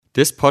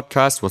This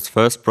podcast was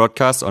first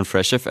broadcast on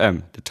Fresh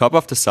FM, the top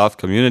of the South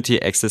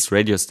community access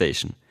radio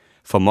station.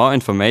 For more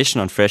information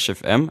on Fresh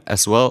FM,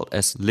 as well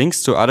as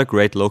links to other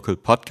great local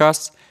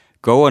podcasts,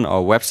 go on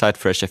our website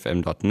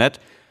freshfm.net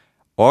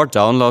or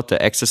download the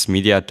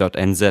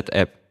accessmedia.nz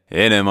app.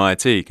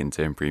 NMIT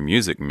Contemporary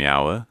Music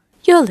Meower.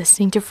 You're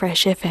listening to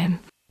Fresh FM.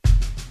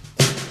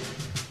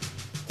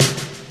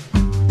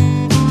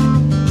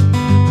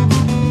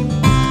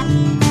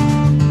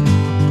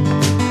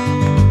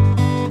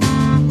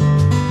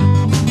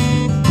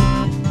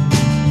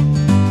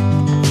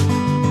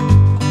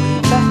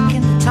 Back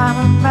in the time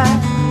of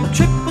man, a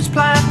trip was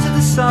planned to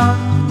the sun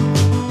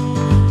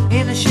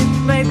in a ship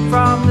made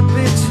from the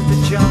bits of the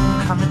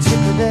junk on the tip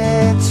of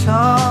their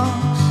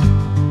tongues.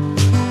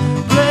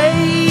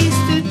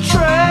 Blazed a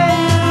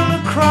trail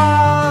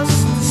across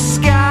the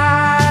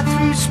sky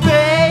through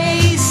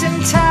space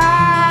and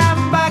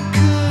time. I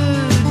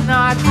could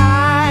not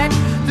hide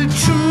the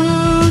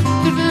truth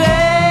that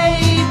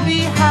lay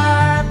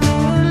behind the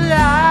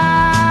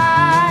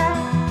lie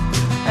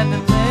and the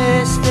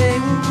mess they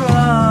were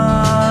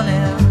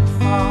running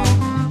from.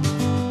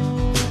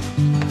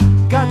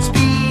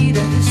 Godspeed a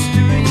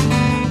history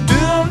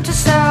doomed to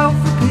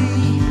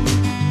self-repeat.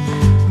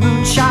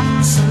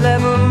 Moonshots and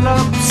level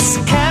ups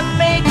can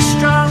make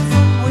strong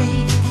from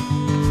weak.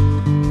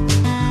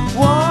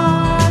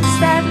 What's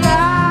that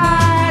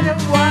light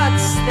and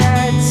what's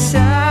that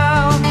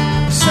sound?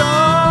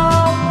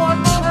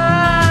 Someone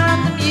turn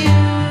the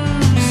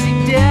music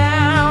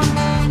down.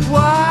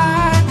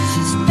 Watch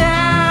us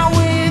now,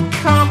 we're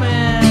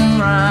coming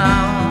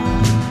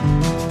round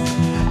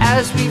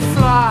as we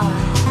fly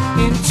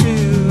into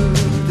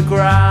the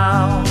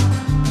ground.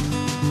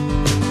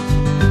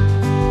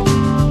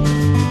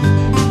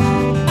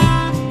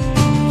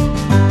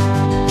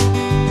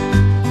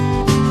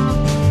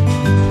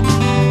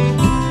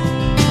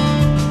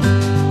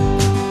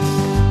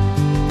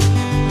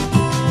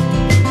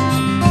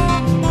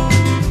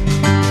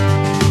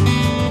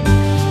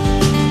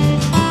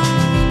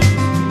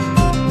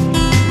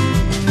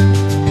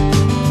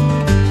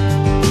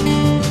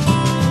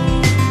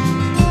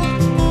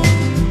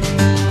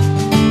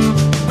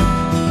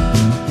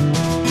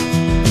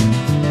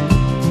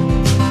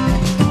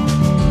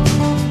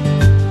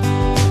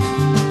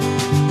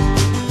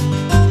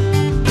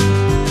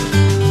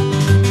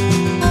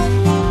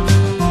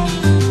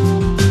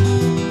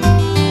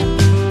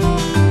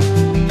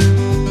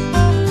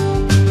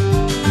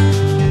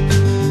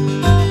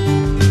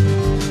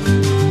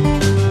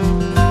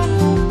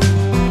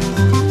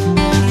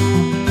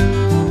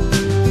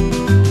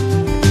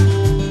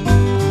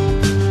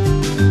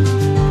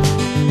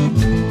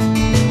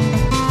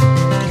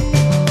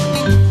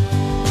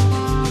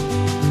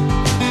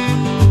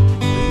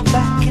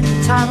 Back in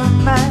the time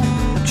of man,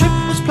 a trip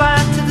was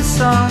planned to the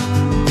sun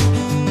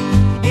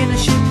in a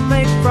ship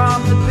made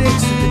from the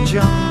bits of the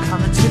junk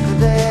on the tip of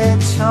their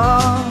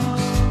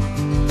tongues.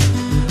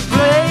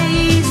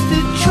 Blazed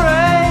a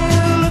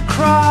trail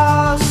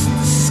across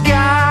the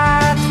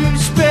sky through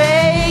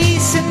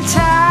space and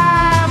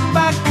time.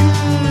 I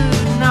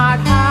could not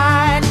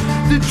hide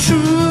the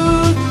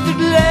truth that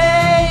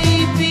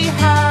lay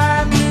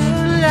behind the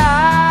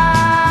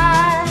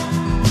lie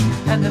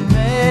and the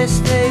mess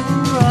they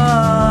were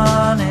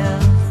running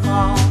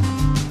from.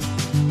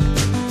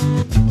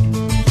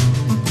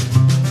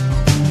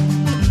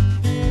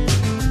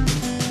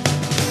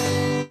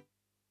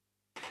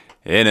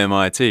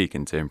 NMIT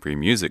Contemporary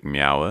Music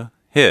Meower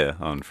here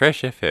on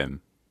Fresh FM.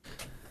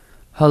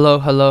 Hello.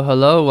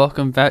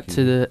 Welcome back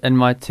to the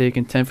NMIT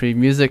Contemporary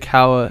Music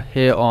Hour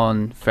here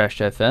on Fresh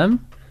FM.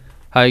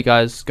 How you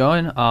guys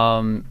going?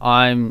 I'm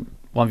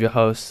one of your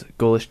hosts,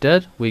 Ghoulish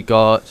Dead. We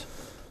got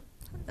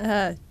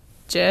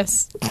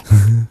Jess.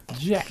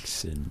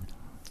 Jackson.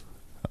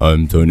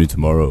 I'm Tony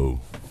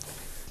Tomorrow.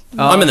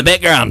 I'm in the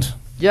background.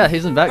 Yeah,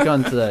 he's in the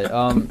background today.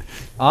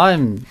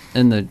 I'm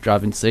in the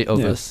driving seat of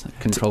this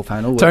control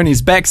panel.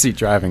 Tony's backseat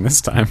driving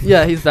this time.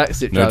 Yeah, he's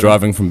backseat driving. No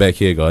driving from back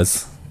here,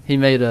 guys. He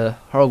made a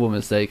horrible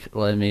mistake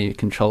letting me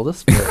control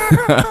this, but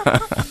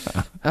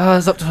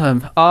it's up to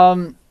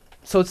him.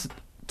 So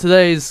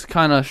today's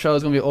kind of show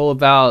is going to be all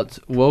about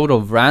World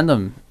of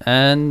Random,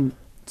 and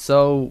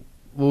so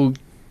we'll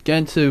get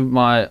into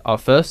our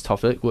first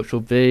topic, which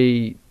will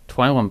be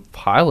 21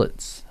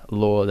 Pilots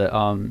lore that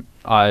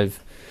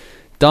I've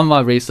done my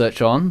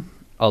research on,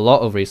 a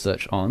lot of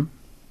research on,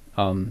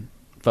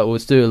 but we'll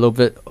do a little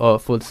bit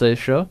for today's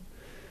show.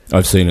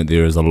 I've seen it.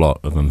 There is a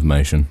lot of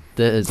information.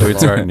 There is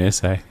Dude's wrote an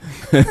essay.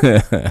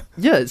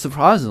 Yeah,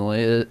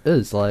 surprisingly, it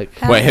is like...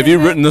 Wait, have you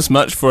written this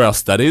much for our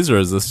studies, or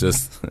is this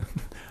just...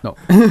 No.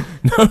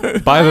 No.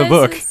 Buy the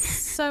book.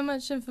 So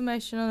much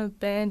information on a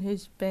band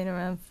who's been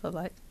around for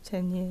like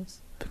 10 years.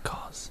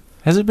 Because...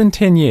 Has it been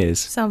 10 years?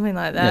 Something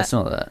like that. Yeah, it's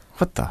not that.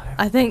 What the hell?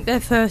 I think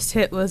their first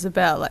hit was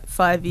about like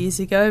 5 years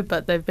ago,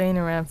 but they've been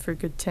around for a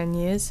good 10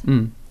 years.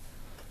 No,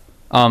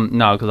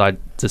 because I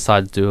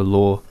decided to do a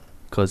lore,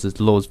 because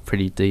the lore's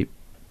pretty deep.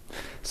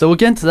 So we'll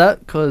get into that,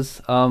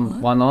 because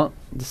why not?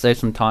 To save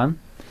some time.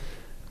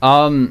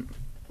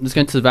 Let's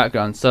get into the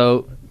background.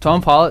 So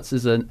Tom Pilots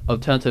is an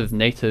alternative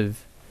indie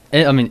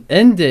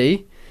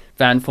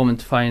band formed in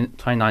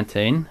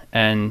 2019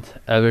 and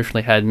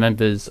originally had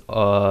members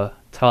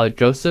Tyler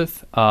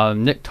Joseph,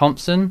 Nick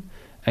Thompson,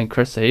 and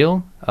Chris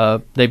Heel.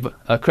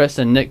 Chris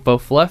and Nick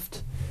both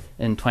left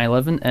in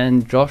 2011,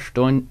 and Josh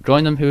joined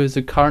them, who is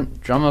the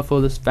current drummer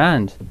for this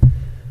band.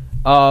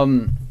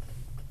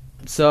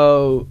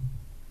 So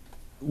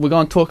we're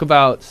going to talk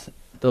about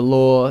the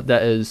lore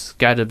that is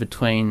scattered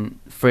between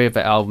 3 of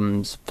the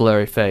albums: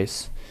 Blurry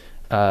Face,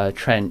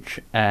 Trench,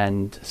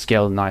 and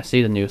Scale of NIC,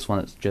 the newest one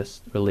that's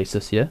just released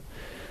this year.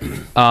 So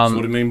what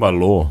do you mean by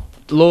lore?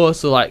 Lore,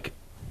 so like,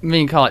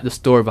 kind of like the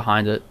story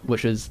behind it,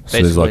 which is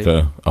basically... So there's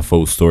like a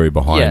full story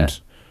behind... Yeah,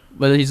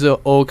 but these are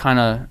all kind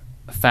of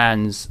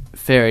fans'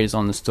 theories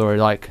on the story.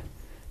 Like,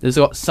 there's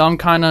got some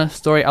kind of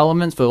story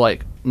elements, but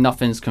like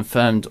nothing's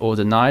confirmed or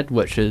denied,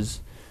 which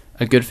is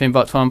a good thing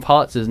about 12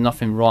 Pilots. There's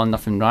nothing wrong,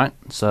 nothing right,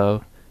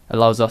 so it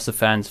allows us, the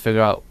fans, to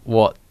figure out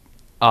what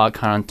our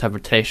kind of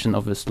interpretation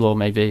of this lore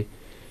may be.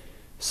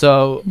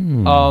 So,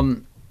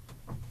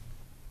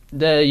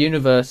 the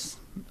universe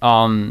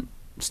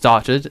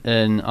started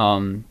in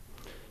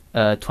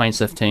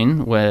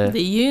 2015, where...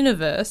 The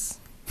universe?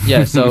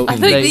 Yeah, so... I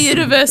think the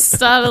universe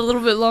started a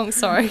little bit long,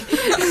 sorry.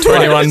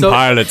 21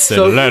 pilots said,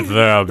 let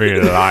there be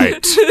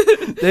light.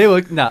 They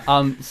were...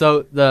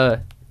 so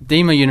the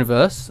Dema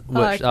universe,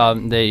 which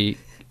they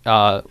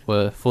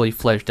were fully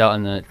fledged out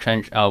in the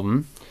Trench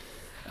album,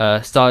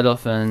 started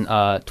off in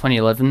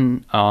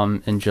 2011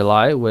 in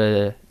July,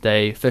 where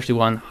they officially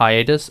won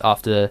hiatus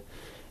after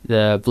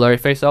the Blurry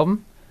Face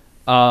album.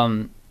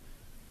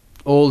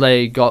 All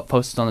they got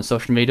posted on the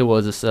social media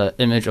was this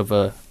image of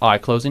a eye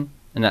closing,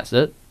 and that's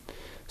it.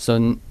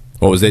 So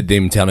what was that,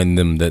 them telling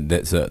them that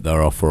that's it,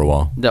 they're off for a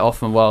while? They're off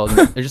for a while.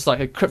 It's just like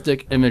a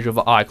cryptic image of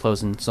an eye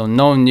closing, so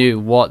no one knew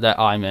what that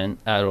eye meant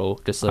at all.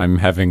 Just I'm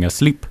having a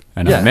sleep,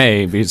 and Yeah. I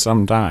may be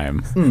some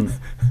time.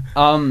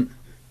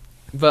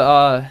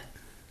 But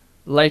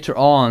later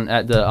on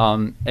at the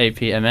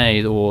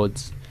APMA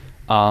Awards,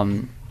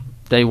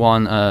 they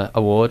won an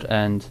award,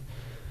 and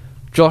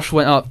Josh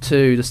went up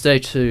to the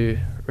stage to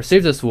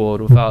receive this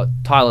award without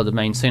Tyler, the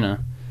main singer.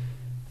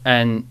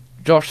 And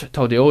Josh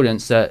told the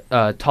audience that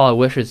Tyler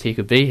wishes he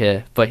could be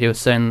here, but he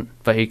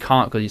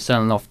can't because he's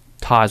selling off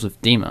ties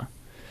with Dema.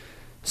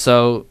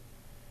 So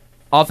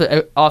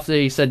after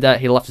he said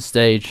that, he left the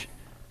stage,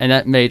 and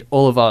that made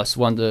all of us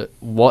wonder,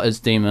 what is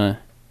Dema?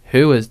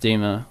 Who is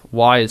Dema?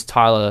 Why is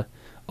Tyler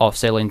off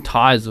selling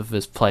ties with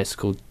this place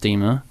called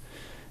Dema?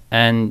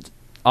 And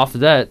after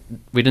that,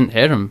 we didn't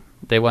hear them.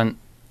 They went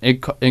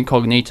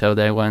incognito.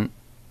 They went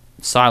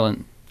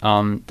silent.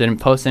 Didn't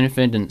post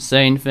anything, didn't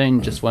say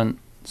anything, just went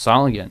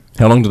silent again.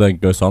 How long did they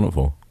go silent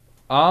for?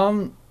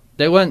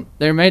 They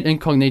remained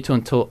incognito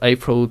until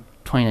April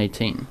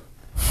 2018.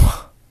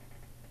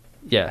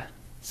 Yeah,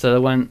 so they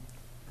went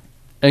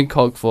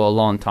incog for a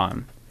long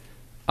time.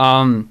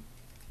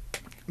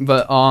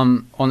 But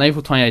on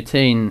April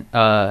 2018,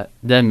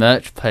 their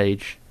merch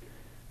page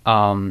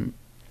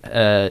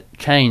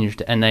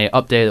changed, and they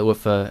updated it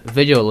with a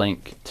video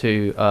link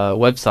to a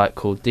website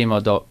called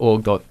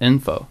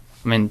dema.org.info.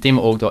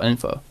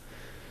 dema.org.info.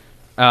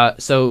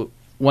 So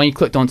when you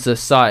clicked onto the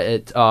site,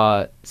 it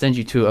sends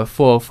you to a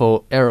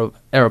 404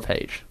 error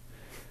page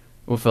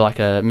with like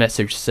a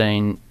message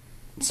saying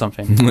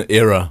something.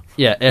 Error.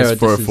 Yeah, error. It's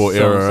 404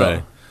 error,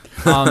 eh?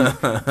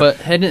 But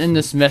hidden in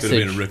this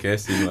message, Rick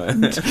Astley,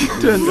 mate.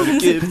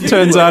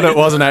 Turns out it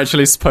wasn't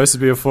actually supposed to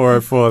be a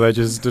 404. They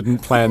just didn't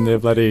plan their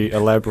bloody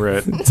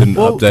elaborate. Didn't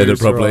update it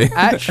properly.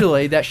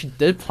 actually, they actually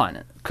did plan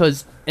it,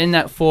 because in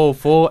that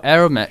 404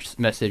 error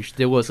message,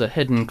 there was a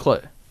hidden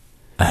clue.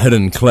 A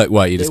hidden click.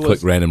 Wait, you just It clicked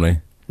was- randomly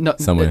No,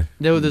 somewhere.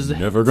 There was this,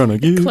 Never gonna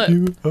give Clip.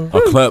 you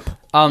A clip.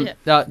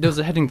 there was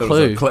a hidden There was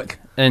a clue click.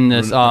 in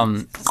this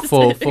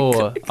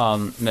 404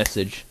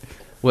 message,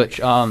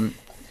 which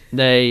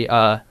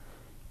they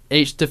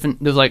each different,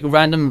 there's like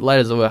random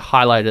letters that were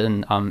highlighted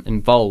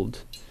in bold,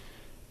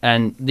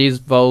 and these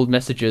bold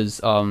messages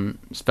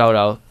spelled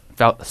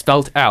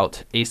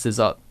out Easter's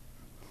up.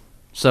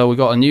 So we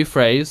got a new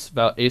phrase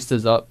about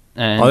Easter's up,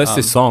 and Oh, that's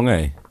the song,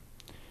 eh?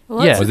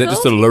 What's Yeah. it Or is that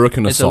just a called? lyric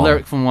in a it's song? a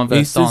lyric from one of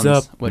their Easter's songs,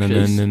 up. which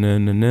is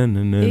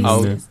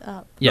Easter's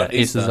up. yeah, Not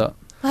Easter's Easter. up.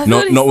 I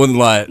Not thought not with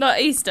like not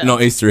Easter.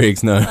 not Easter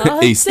eggs, no.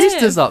 Oh, East. damn.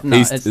 Easter's up. No,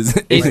 East it's is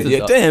Easter's yeah,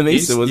 up. damn,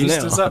 Easter wasn't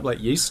Easter's it? up,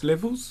 like yeast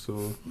levels?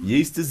 Or?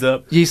 Yeast is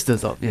up.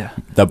 Easter's up. Yeah.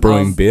 They're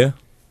brewing beer.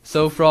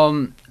 So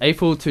from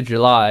April to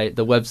July,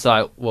 the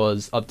website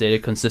was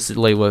updated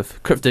consistently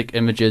with cryptic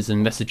images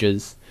and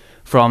messages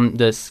from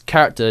this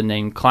character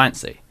named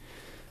Clancy.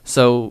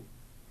 So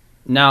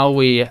now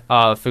we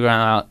are figuring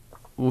out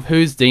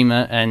who's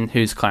Dema and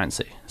who's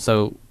Clancy.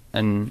 So,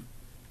 and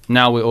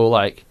now we're all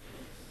like,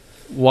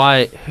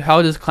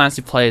 how does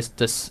Clancy play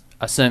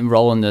a certain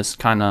role in this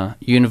kind of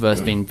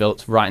universe being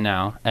built right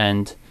now,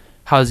 and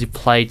how does he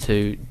play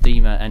to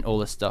Dema and all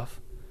this stuff?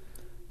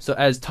 So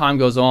as time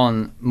goes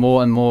on,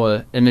 more and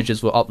more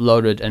images were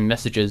uploaded and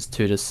messages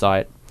to this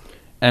site.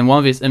 And one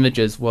of these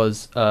images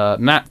was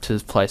mapped to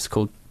this place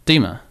called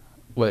Dema,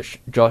 which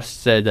Josh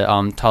said that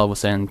Tyler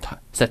was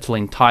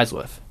settling ties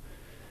with.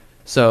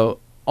 So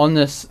on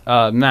this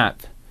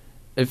map,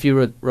 if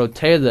you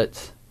rotated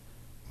it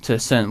to a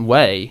certain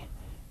way,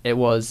 it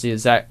looked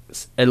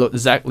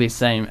exactly the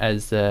same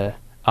as the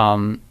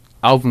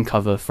album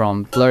cover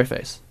from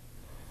Blurryface.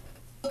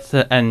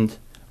 So, and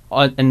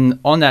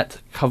on that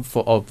cover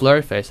of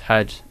Blurryface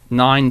had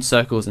 9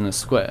 circles in a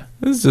square.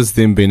 This is just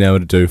them being able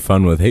to do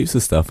fun with heaps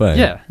of stuff, eh?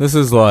 Yeah. This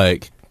is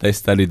like they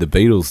studied the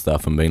Beatles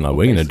stuff and being like,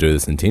 we're going to do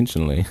this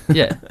intentionally.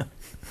 Yeah.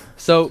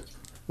 So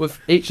with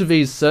each of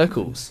these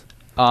circles,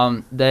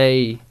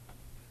 they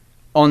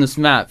on this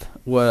map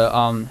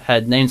were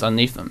had names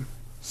underneath them.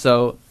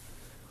 So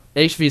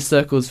each of these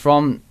circles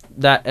from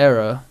that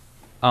era,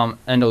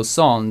 and those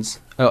songs,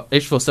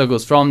 each of those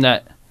circles from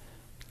that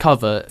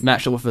cover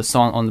matched up with a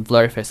song on the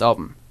Blurryface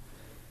album.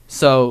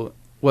 So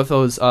with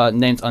those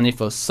names underneath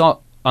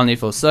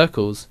those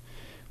circles,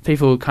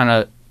 people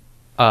kind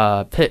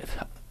of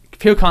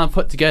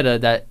put together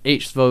that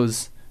each of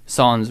those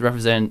songs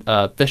represent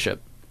a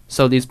bishop.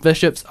 So these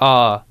bishops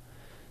are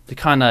the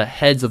kind of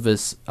heads of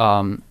this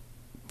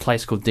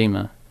place called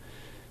Dima.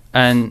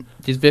 And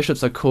these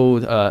bishops are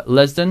called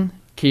Lesden,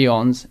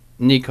 Keons,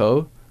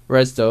 Nico,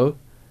 Resdo,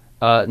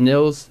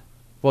 Nils,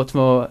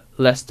 Baltimore,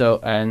 Lesto,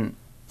 and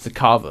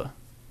Zakava.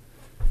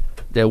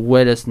 They're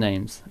weirdest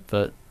names,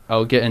 but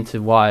I'll get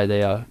into why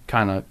they are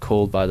kind of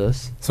called by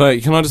this. So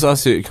can I just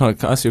ask you? Can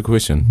I ask you a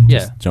question? Yeah.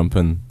 Just jump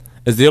in.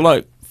 Is there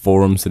like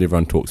forums that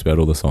everyone talks about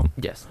all this on?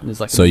 Yes.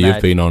 There's like so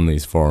you've been on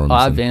these forums.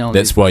 I've been on.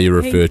 That's why you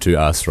refer to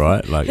us,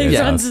 right? Like He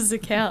as runs us. his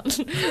account.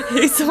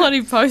 He's the one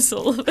who posts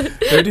all of it.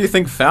 Who do you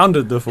think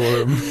founded the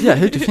forum? Yeah.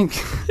 Who do you think?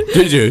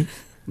 Did you?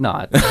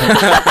 No.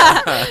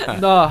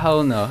 No.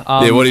 Hell no.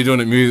 Yeah. What are you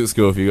doing at music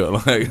school if you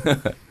got like?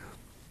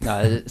 No,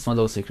 it's my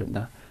little secret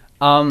now.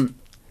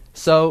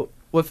 So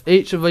with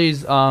each of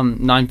these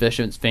 9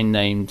 bishops being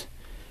named,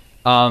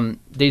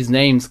 these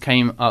names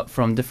came up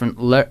from different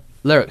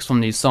lyrics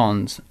from these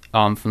songs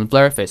from the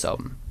Blurryface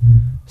album.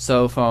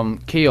 So from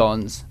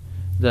Keons,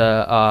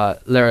 the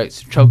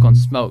lyrics "Choke on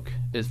Smoke"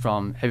 is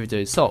from Heavy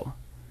Duty Soul,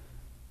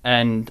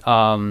 and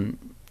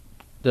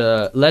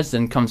the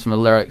Lesden comes from the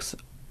lyrics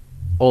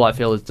 "All I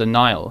Feel Is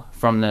Denial"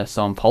 from their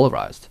song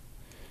 "Polarized,"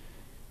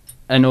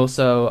 and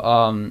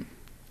also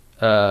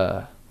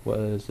what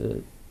is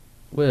it?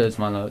 Where's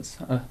my notes?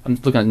 I'm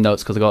looking at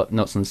notes because I got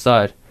notes on the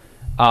side.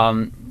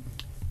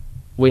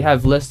 We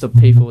have lists of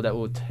people that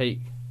we'll take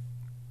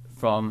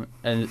from,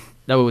 and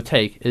that we'll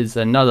take is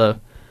another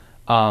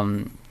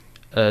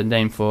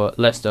name for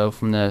Lesto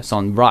from the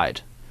song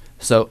 "Ride."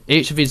 So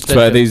each of these.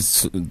 So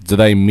do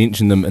they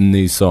mention them in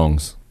these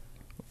songs?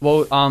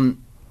 Well,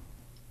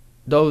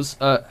 those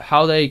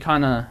how they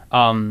kind of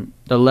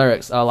the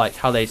lyrics are like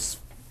how they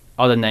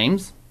are the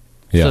names.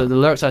 Yeah. So the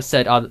lyrics I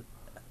said are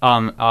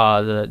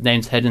the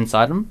names hidden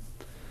inside them.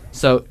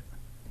 So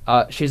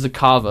she's a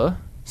carver,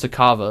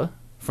 Sakava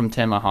from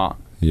Tear My Heart.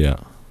 Yeah.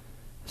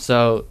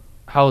 So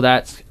how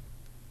that's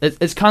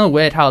it's kind of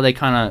weird how they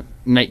kind of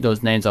make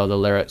those names out of the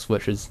lyrics,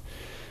 which is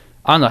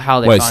I don't know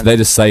how they. Wait, so they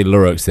just say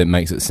lyrics that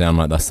makes it sound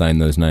like they're saying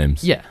those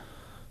names? Yeah.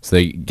 So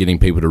they're getting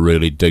people to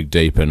really dig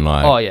deep and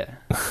like. Oh yeah,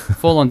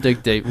 full on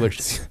dig deep,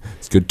 which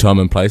it's good time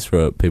and place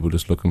for it. People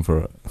just looking for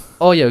it.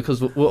 Oh yeah,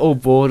 because we're all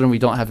bored and we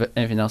don't have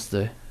anything else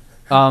to do.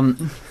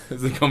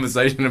 There's a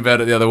conversation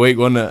about it the other week,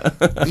 wasn't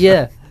it?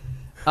 Yeah.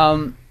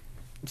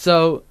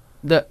 So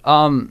the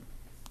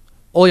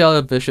all the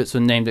other bishops were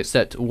named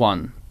except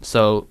one.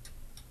 So,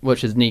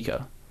 which is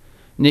Nico.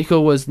 Nico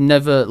was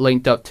never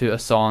linked up to a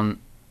song.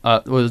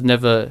 Was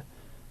never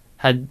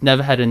had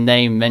a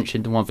name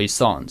mentioned in one of these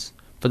songs.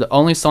 But the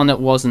only song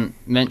that wasn't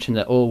mentioned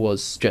at all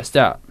was "Stressed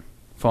Out"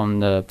 from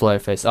the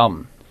Blurryface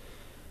album.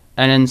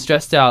 And in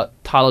 "Stressed Out,"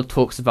 Tyler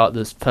talks about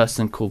this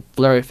person called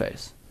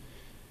Blurryface.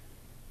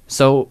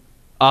 So,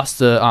 us,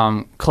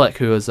 the clique,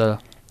 who was the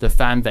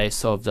fan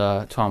base of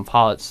the 12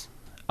 Pilots,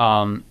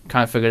 kind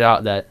of figured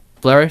out that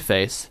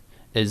Blurryface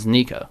is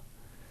Nico.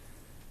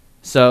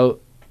 So,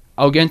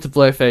 I'll get into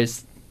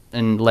Blurryface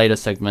in later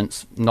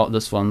segments, not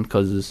this one,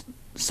 because there's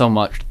so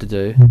much to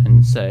do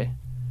and say.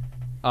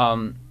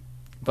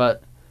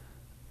 But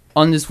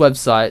on this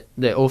website,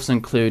 they also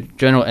include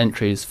journal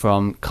entries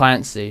from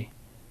Clancy,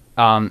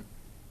 and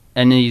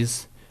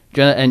these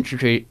journal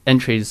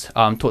entries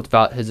talked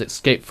about his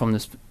escape from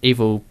this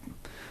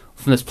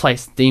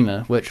place,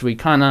 Dima, which we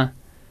kind of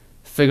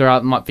figure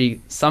out might be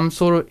some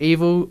sort of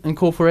evil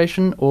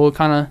incorporation or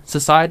kind of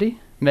society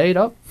made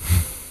up.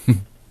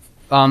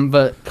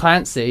 But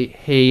Clancy,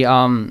 he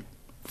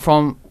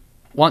from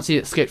once he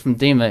escaped from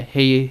Dima,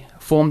 he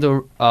formed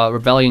a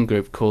rebellion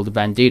group called the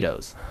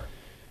Bandidos.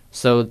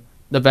 So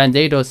the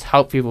Bandidos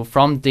help people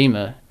from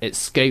Dima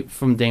escape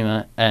from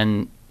Dima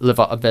and live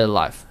a better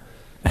life.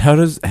 How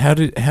does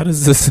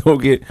this all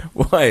get?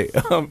 Why?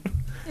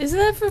 Isn't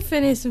that from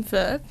Phineas and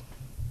Ferb?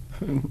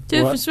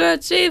 Different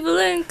Words Evil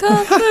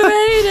Incorporated.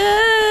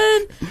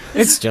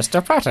 It's just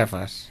a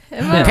platypus.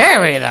 Am I-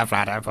 Perry the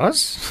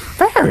platypus.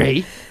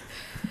 Barry.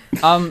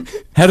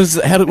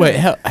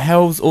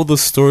 How's all the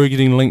story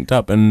getting linked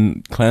up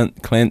and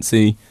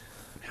Clancy?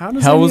 How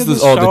does How any was of this-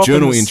 this oh, show the up in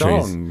journal the entries.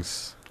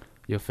 songs?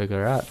 You'll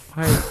figure it out.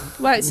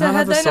 Wait, so None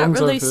had of the they not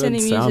songs I've released heard any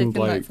music sound in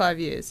like like- 5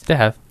 years? They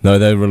have. No,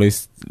 they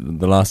released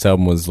the last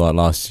album was like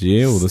last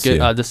year or this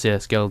year. This year,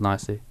 Scaled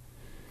Nicely.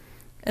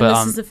 And But,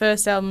 this is the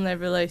first album they've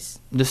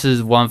released. This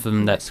is one of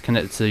them that's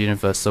connected to the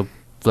Universal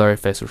Blurry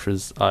Face, which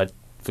was I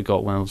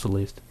forgot when it was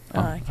released. Oh,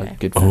 A okay.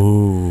 good fact.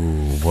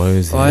 Oh, what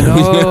is it? I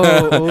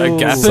know. A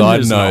gap in Side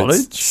his notes.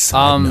 knowledge.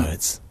 Side Um,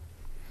 notes.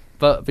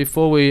 But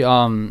before we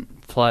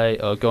play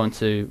or go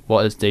into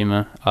What is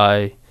Dima,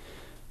 I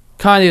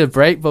kind of need a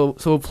break,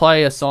 but so we'll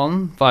play a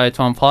song by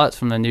Tom Pilots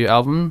from the new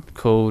album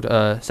called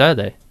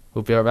Saturday.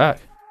 We'll be right back.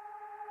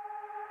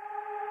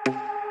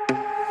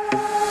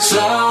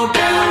 Slow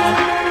down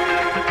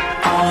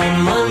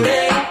on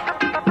Monday,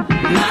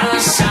 not a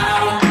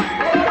sound.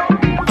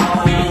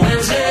 On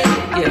Wednesday,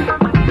 yeah,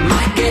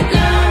 might get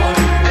loud.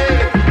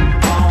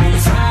 On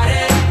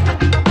Friday,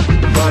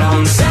 but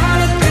on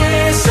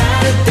Saturday,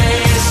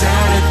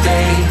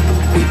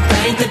 we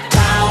paint the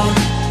town.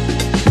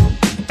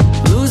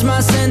 Lose my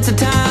sense of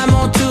time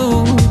or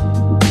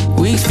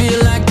 2 weeks feel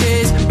like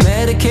days.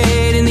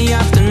 Medicaid in the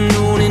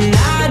afternoon, and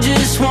I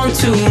just want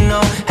to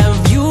know,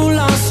 have you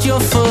lost your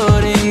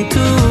footing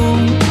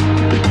too?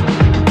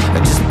 I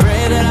just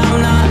pray that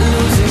I'm not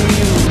losing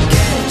you.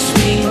 Catch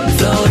me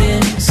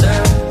floating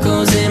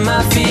circles in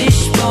my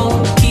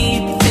fishbowl,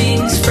 keep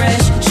things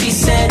fresh. She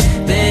said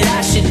that I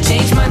should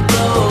change my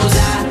clothes. I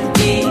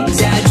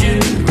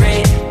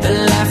exaggerate the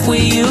life we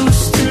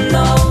used to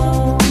know.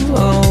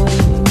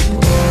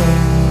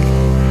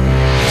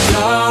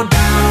 Slow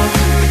down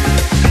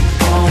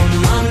on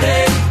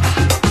Monday,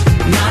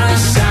 not a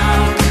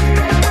sound.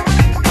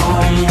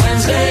 On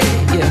Wednesday,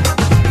 yeah,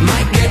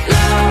 might get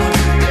loud.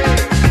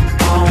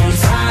 On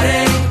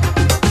Friday,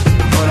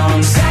 but on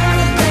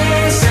Saturday,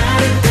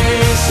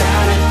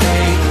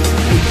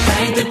 we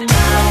paint the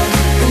town.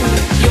 Ooh,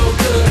 you're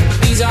good.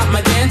 These are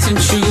my dancing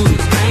shoes.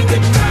 Paint the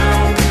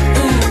town.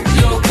 Ooh,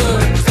 you're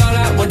good. Thought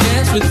I would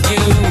dance with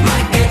you.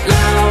 Might get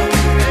loud.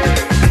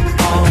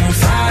 On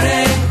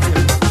Friday,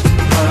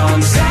 but on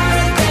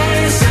Saturday,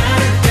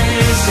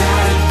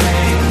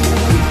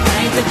 we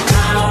paint the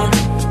town.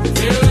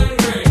 Feeling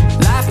great.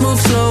 Life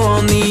moves slow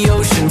on the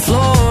ocean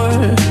floor.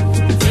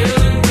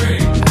 Feeling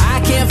great. I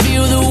can't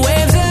feel the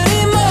waves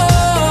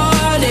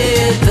anymore.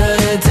 Did the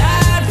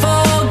tide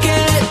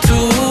forget to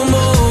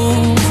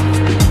move?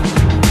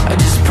 I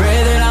just pray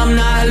that I'm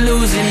not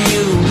losing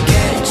you.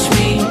 Catch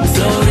me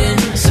floating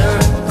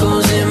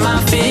circles in my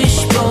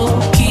fishbowl,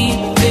 keep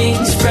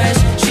things fresh.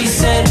 She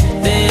said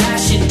that I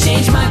should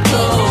change my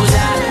clothes. I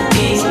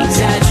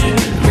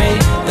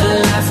exaggerate the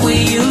life we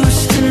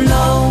used to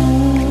know.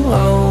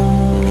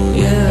 Oh,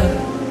 yeah.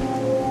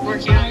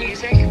 Working on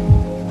music?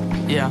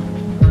 Yeah,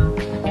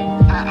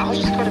 I'll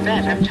just go to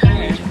bed. I'm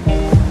tired.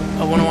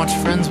 I want to watch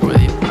Friends with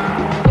you.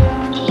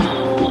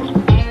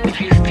 If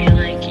you feel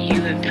like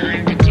you have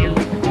time to do a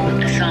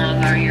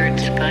song or you're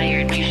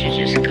inspired, you should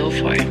just go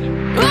for it.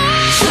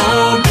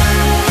 Slow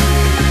down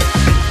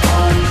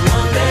on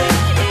Monday,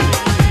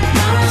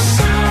 not a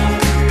sound.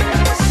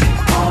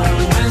 On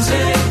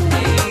Wednesday,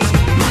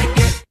 might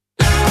get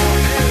loud.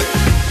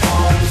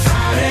 On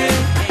Friday,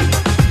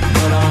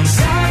 but on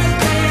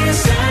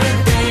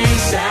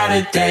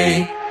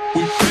Saturday,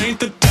 we paint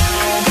the town.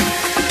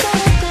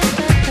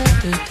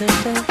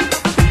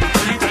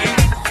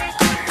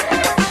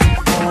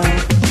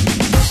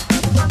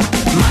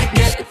 Might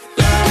get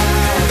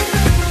loud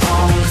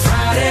on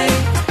Friday,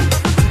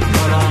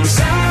 but on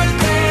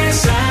Saturday.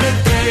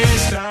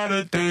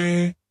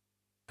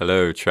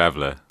 Hello,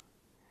 traveller.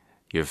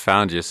 You've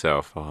found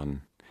yourself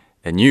on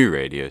a new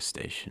radio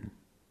station.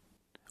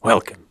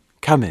 Welcome.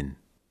 Come in.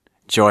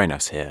 Join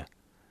us here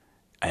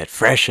at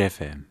Fresh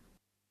FM.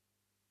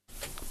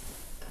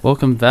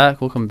 Welcome back.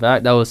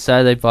 That was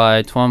Saturday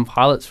by Tom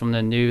Pilots from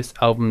their newest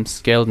album,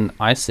 Scaled and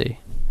Icy.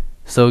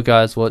 So,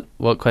 guys, what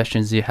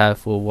questions do you have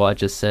for what I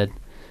just said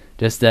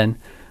just then?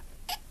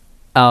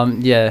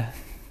 Yeah.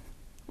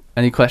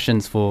 Any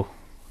questions for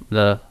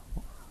the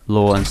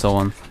law and so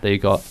on that you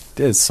got?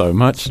 There's so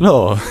much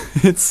law.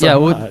 It's so Yeah,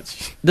 well,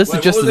 much. This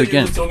is just the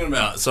beginning. talking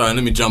about? Sorry,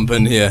 let me jump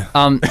in here.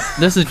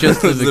 This is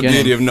just the This is the beauty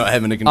beginning. of not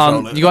having to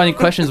control it. You got any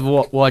questions of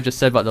what I just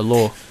said about the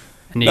law?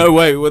 No,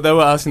 wait. Well, they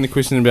were asking the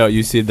question about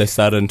you said they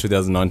started in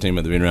 2019,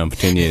 but they've been around for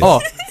 10 years.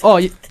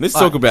 Let's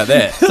talk about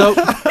that. So,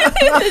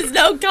 There's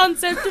no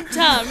concept of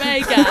time, hey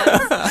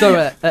guys?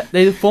 so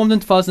they formed in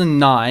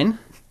 2009,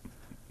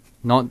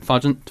 not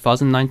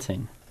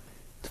 2019.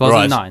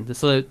 2009. Right.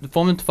 So they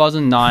formed in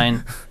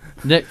 2009.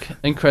 Nick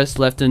and Chris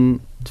left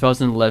in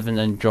 2011,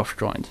 and Josh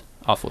joined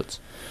afterwards.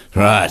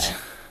 Right.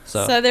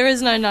 So there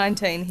is no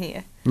 19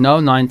 here. No,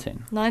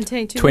 19.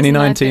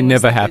 2019 never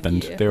was a good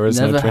happened. year. There was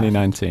Never no happened.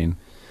 2019.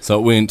 So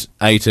it went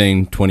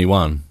 18,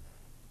 21.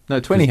 No,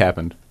 20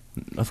 happened.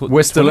 I thought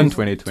We're still in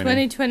 20.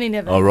 2020. 2020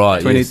 never. Oh,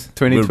 right.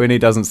 2020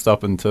 doesn't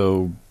stop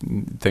until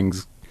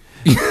things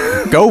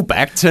go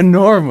back to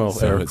normal.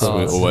 So air it's, we're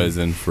quotes. always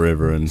in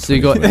forever. And So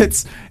you got-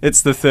 It's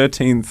the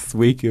 13th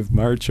week of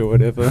March or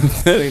whatever.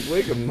 13th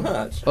week of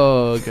March.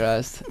 Oh,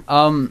 Christ.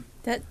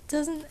 That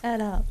doesn't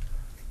add up.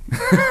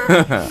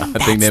 I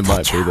think that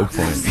might be the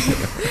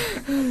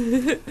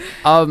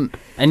point.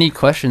 Any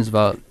questions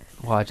about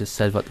what I just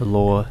said about the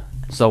law,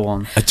 so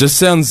on? It just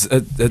sounds.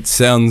 It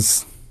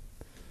sounds.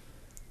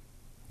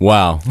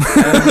 Wow.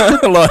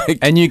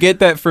 And you get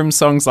that from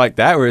songs like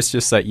that, where it's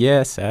just like,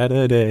 yeah,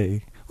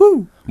 Saturday.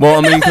 Woo. Well,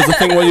 I mean, because I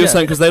think what you're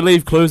saying, because they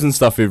leave clues and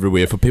stuff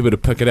everywhere for people to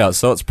pick it out,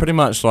 so it's pretty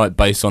much like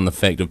based on the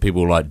fact of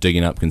people like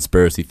digging up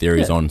conspiracy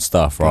theories on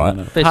stuff, right?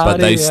 But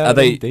they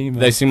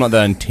seem like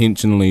they're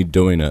intentionally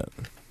doing it.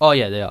 Oh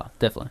yeah, they are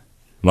definitely.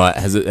 Like,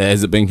 has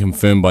it been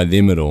confirmed by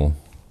them at all?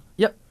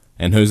 Yep.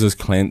 And who's this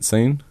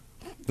Clancy?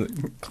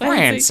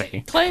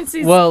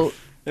 Clancy's Well,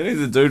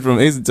 He's a dude from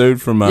Chief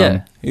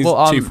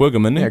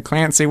Wiggum, isn't he? Yeah,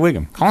 Clancy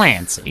Wiggum.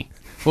 Clancy.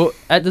 well,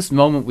 at this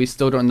moment, we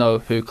still don't know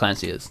who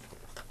Clancy is.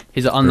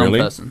 He's an unknown Really?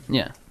 person.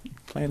 Yeah.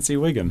 Clancy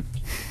Wiggum.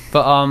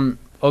 But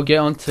I'll get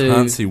on to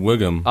Clancy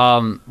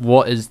Wiggum.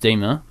 what is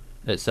DEMA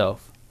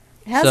itself.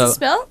 how's So- it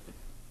spelled?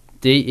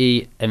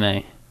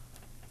 DEMA.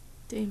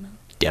 Demon.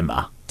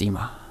 DEMA.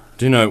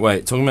 Do you know,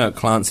 wait, talking about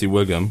Clancy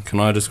Wiggum, can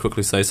I just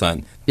quickly say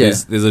something? Yeah.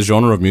 There's a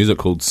genre of music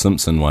called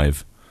Simpson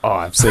Wave. Oh,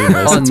 I've seen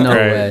this. Oh, It's no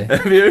great. way.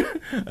 Have you?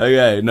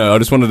 Okay, no, I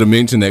just wanted to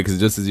mention that because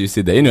just as you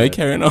said that. Anyway,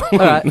 carrying on.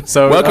 Alright.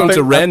 So Welcome I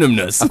to think-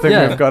 randomness. I think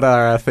Yeah. we've got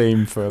our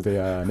theme for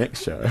the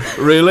next show.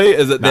 Really?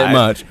 Is it that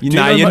much? Do You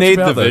know you much need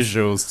the about this?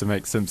 visuals to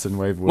make Simpson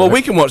Wave work. Well,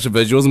 we can watch the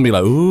visuals and be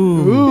like,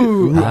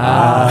 ooh.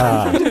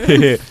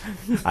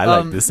 I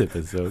like this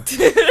episode.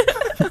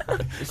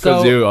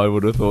 Because I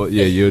would have thought,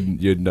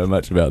 you'd know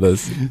much about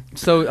this.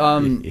 So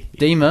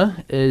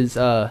DEMA is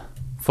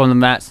from the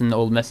maps and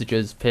all the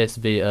messages appears to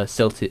be a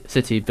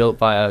city built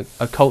by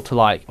a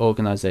cult-like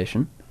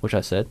organization, which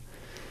I said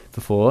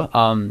before.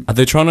 Are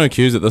they trying to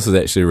accuse that this is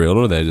actually real,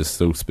 or are they just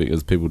still speak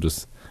as people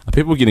just... Are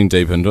people getting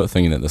deep into it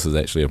thinking that this is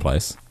actually a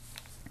place?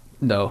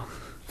 No,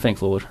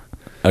 thank Lord.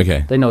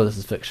 Okay. They know this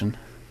is fiction.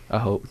 I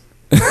hope.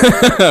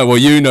 Well,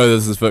 you know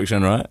this is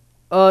fiction, right?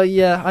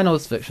 Yeah, I know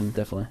it's fiction,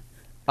 definitely.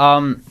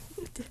 So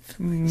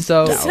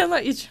You sound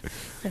like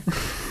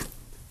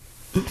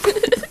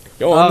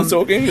Go on,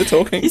 you're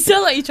talking. you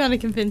sound like you're trying to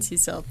convince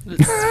yourself that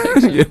it's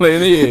fiction. You're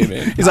leaning in,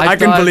 man. He's like, I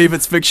can believe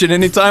it's fiction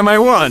anytime I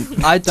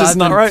want. I Just dived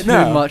not in right too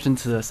now. much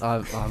into this.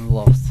 I'm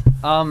lost.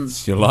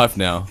 It's your life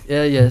now.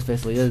 Yeah, it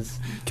basically is.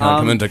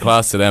 Can't come into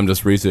class today, I'm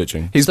just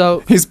researching. He's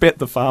bet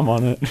the farm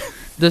on it.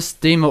 This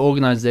DEMA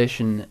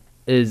organization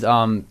is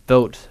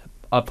built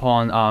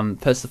upon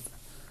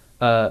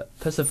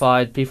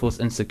pacified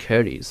people's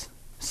insecurities.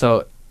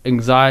 So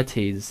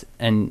anxieties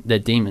and their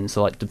demons,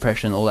 so like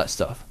depression, all that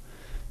stuff.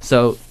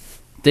 So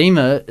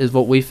DEMA is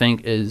what we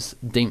think is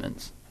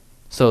demons.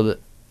 So the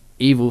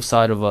evil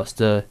side of us,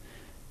 the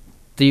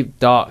deep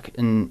dark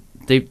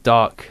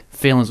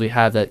feelings we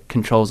have that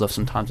controls us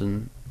sometimes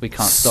and we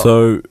can't stop.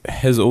 So,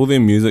 has all their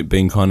music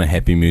been kind of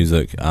happy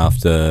music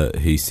after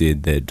he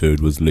said that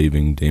dude was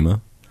leaving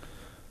DEMA?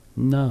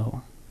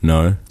 No.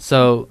 No?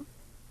 So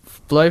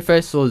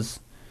Blowface was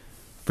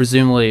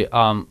presumably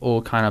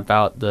all kind of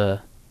about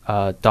the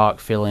dark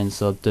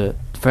feelings of the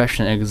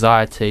depression,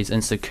 anxieties,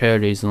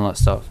 insecurities, and all that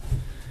stuff.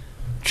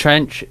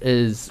 Trench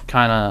is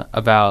kind of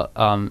about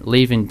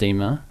leaving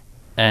DEMA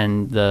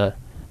and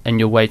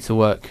your way to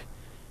work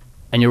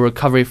and your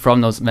recovery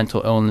from those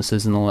mental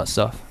illnesses and all that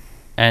stuff.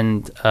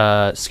 And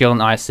Skill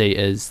and IC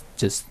is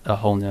just a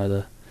whole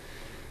nother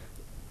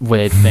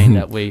weird thing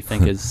that we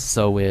think is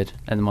so weird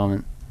at the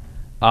moment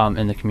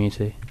in the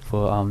community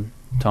for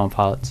tone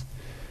pilots.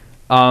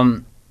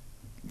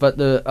 But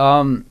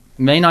the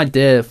main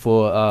idea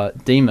for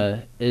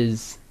DEMA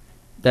is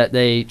that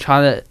they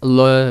try to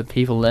lure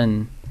people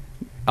in,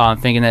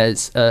 thinking that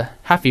it's a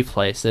happy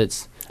place.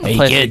 It's a Hey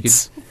place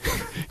kids,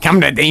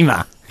 come to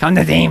DEMA. Come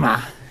to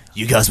DEMA.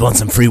 You guys want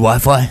some free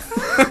Wi-Fi?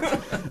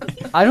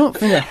 I don't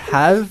think they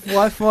have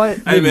Wi-Fi.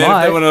 Hey man,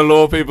 if they want to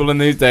lure people in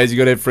these days, you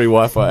got to have free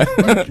Wi-Fi.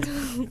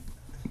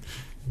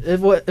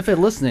 If they're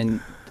listening,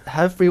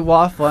 have free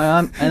Wi-Fi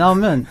and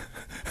I'm in.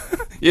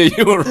 Yeah,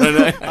 you were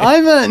right.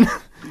 I'm in.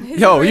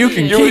 Yo, you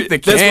can keep the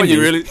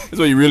candy. That's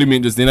what you really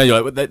meant just then.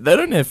 You're like, they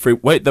don't have free.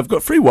 Wait, they've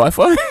got free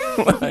Wi-Fi.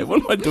 Like,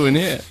 what am I doing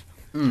here?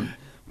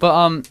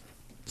 But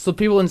so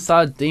people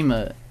inside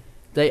DEMA,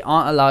 they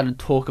aren't allowed to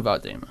talk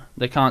about DEMA.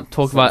 They can't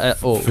talk about it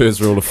at all.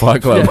 First rule of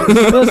Fight Club.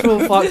 Yeah, first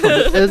rule of Fight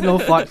Club. There's no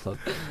Fight Club.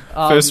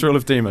 First rule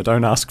of DEMA,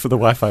 don't ask for the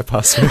Wi-Fi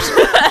password.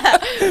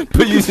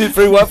 But you said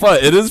free Wi-Fi.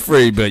 It is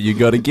free, but you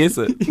got to guess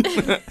it.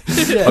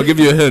 Yeah. I'll give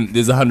you a hint.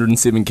 There's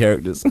 107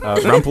 characters.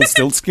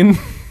 Rumpelstiltskin.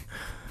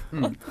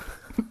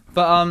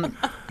 But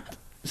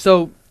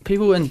so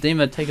people in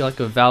DEMA take like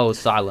a vow of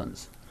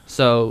silence.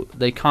 So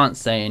they can't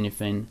say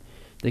anything.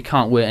 They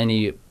can't wear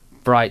any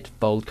bright,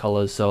 bold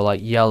colors. So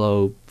like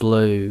yellow,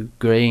 blue,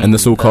 green. And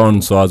this all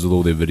coincides with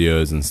all their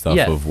videos and stuff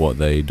Yeah. of what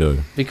they do.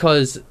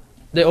 Because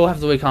they all have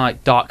to wear kind of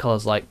like dark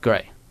colors, like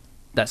grey.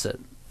 That's it.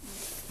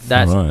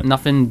 That's Alright.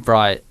 nothing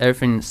bright.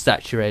 Everything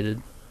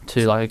saturated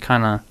to like a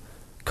kind of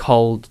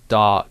cold,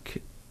 dark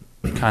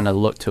kind of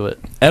look to it.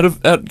 Out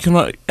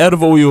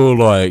of all your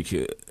like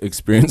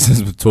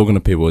experiences with talking to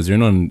people, is there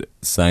anyone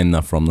saying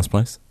they're from this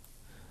place?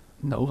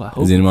 No, I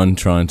hope. Is anyone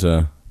trying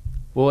to?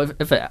 Well,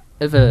 if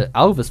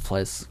Elvis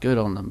plays, good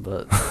on them.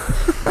 But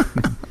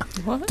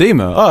What?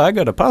 Dima. Oh, I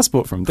got a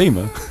passport from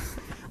Dima.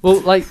 well,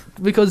 like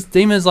because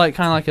Dima's like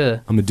kind of like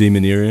a I'm a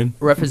demonarian.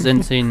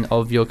 representing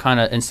of your kind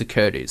of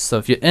insecurities. So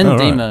if you're in Oh,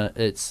 right. Dima,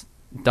 it's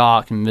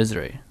dark and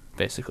misery,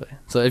 basically.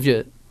 So if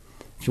you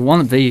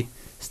want to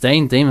stay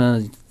in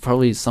Dima, you're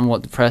probably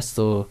somewhat depressed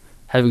or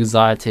have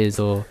anxieties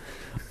or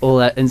all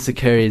that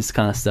insecurities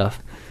kind of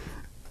stuff.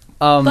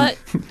 But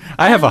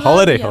I have a love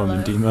holiday yellow. home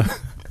in Dima.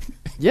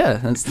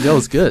 Yeah,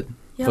 yellow's good.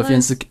 But if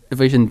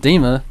you're in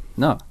Dima,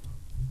 no,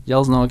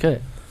 yellow's not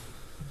okay.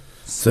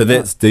 So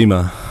that's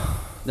Dima.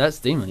 That's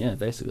Dima, yeah,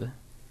 basically.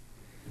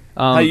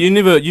 Hey, you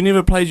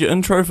never played your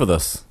intro for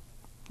this.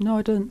 No,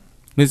 I didn't.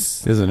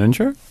 Let's, There's an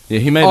intro? yeah,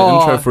 he made an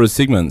intro for his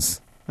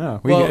segments. Oh,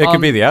 Well, it could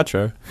be the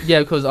outro. Yeah,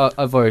 because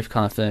I've already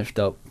kind of finished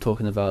up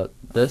talking about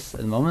this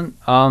at the moment.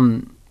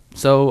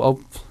 So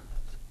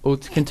we'll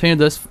continue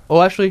this.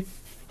 Oh, actually,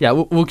 yeah,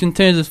 we'll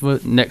continue this for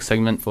next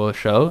segment for a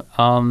show.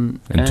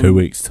 In 2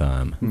 weeks'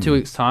 time. In 2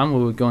 weeks' time,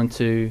 we'll go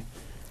into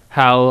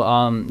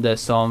how the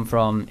song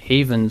from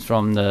Heathens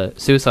from the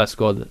Suicide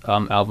Squad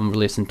album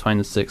released in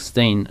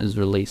 2016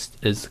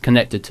 is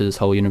connected to this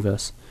whole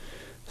universe.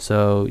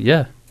 So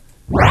yeah.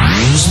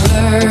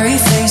 Blurry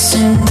face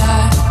and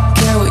I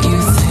care what you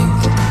think.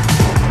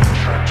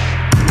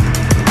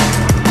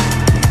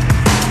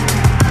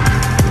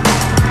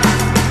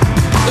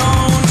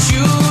 Don't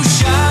you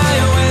shy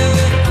away.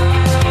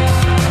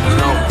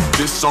 No,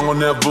 this song will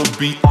never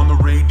be on the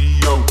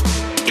radio.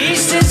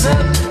 East is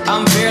up,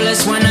 I'm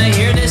fearless when I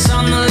hear this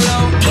on the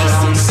low. But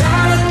on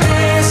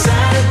Saturday,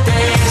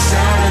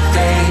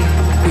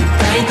 we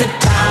paint the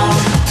town.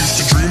 Used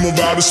to dream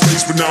about a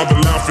space, but now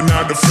they're laughing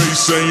at the face,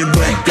 saying,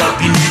 wake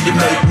up, you need to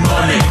make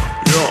money.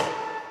 Yeah.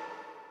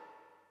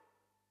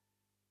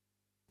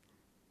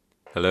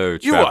 Hello, You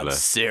traveler. aren't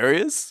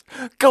serious?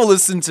 Go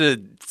listen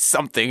to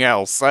something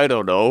else. I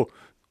don't know.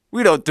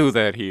 We don't do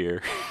that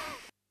here.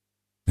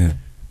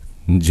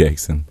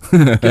 Jackson.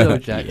 Good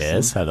old Jackson.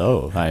 Yes,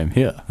 hello. I am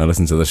here. I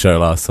listened to the show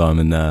last time,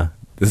 and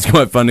it's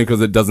quite funny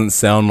because it doesn't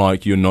sound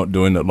like you're not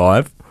doing it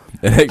live.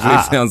 It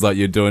actually sounds like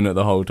you're doing it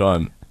the whole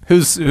time.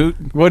 Who?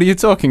 What are you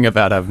talking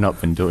about? I've not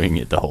been doing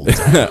it the whole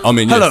time. I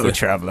mean, Hello, yes,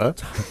 traveler.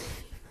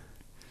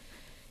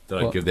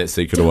 Don't give that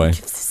secret away.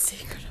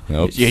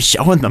 Nope. You're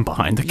showing them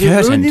behind the You're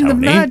curtain, ruining the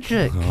Tony.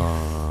 magic.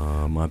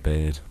 Oh, my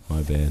bad.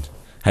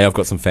 Hey, I've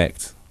got some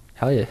facts.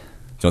 Hell yeah. Do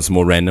you want some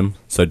more random?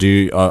 So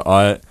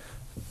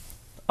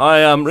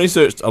I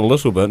researched a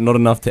little bit, not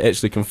enough to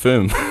actually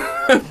confirm.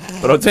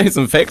 But I'll tell you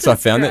some facts I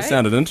found that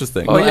sounded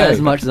interesting. Oh yeah, as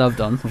much as I've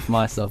done with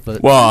my stuff,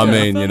 but Well, I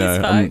mean, you know,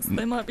 Facts.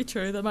 They might be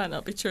true, they might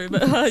not be true,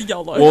 but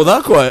YOLO. well,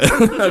 they're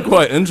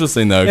quite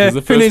interesting though. Yeah, 'cause the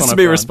who first needs one to I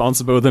be found-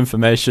 responsible with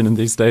information in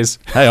these days?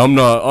 Hey, I'm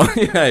not.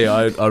 Hey,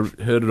 I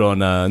heard it on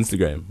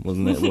Instagram.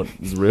 Wasn't that what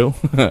is real?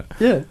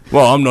 yeah.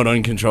 Well, I'm not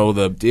in control of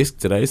the desk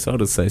today, so I'll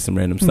just say some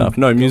random stuff.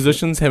 No,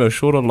 musicians have a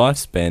shorter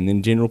lifespan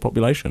than general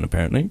population,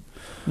 apparently.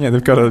 Yeah,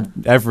 they've got an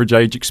average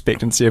age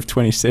expectancy of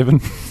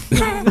 27.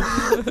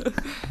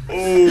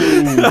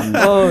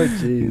 Oh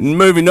jeez.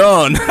 Moving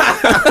on.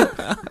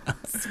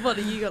 So what,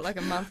 have you got like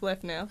a month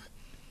left now?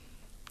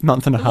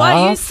 Month and a half. Why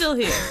are you still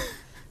here?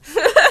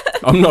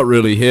 I'm not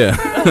really here.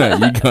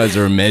 You guys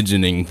are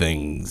imagining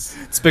things.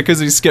 It's because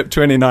he skipped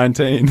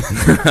 2019.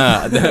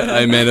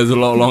 Hey man, it was a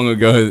lot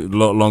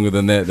longer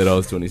than that I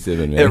was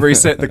 27, man. It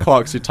reset the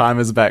clocks. Your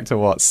timer's back to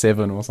what,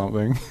 7 or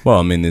something? Well,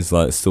 I mean, there's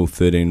like still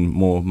 13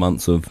 more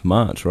months of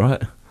March,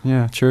 right?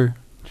 Yeah, true.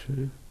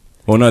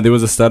 Well, no, there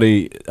was a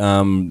study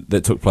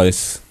that took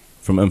place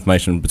from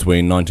information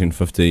between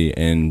 1950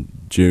 and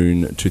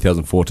June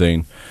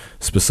 2014,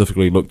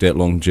 specifically looked at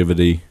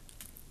longevity,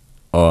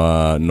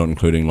 not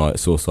including like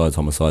suicides,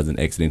 homicides, and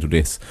accidental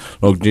deaths.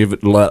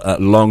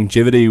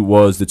 Longevity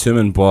was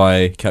determined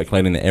by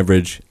calculating the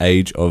average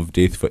age of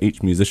death for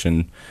each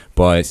musician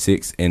by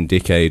sex and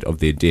decade of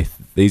their death.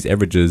 These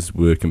averages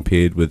were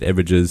compared with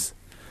averages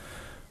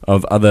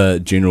of other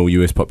general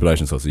US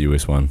populations, so it's the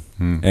US one.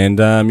 And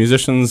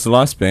musicians'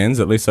 lifespans,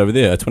 at least over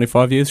there, are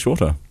 25 years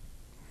shorter.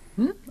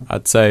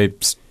 I'd say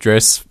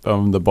stress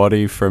on the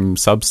body from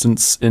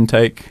substance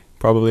intake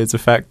probably is a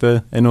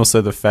factor, and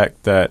also the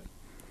fact that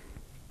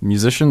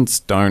musicians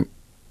don't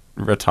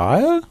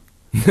retire.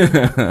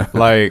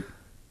 Like,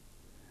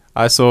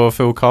 I saw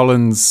Phil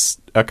Collins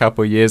a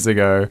couple years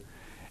ago,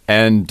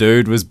 and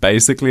dude was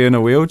basically in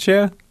a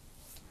wheelchair.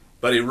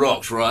 But he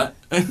rocks, right?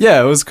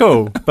 Yeah, it was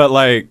cool, but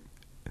like,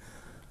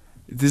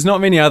 there's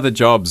not many other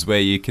jobs where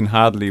you can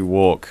hardly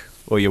walk,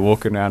 or you're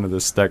walking around with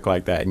a stick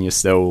like that, and you're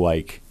still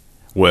like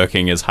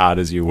working as hard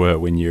as you were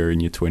when you're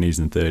in your 20s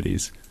and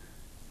 30s.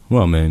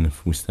 Well, man,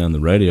 if we stay on the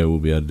radio, we'll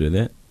be able to do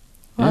that.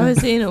 Why was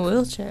he in a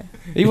wheelchair?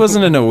 He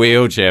wasn't in a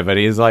wheelchair, but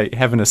he was like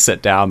having to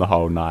sit down the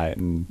whole night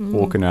and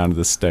walking around with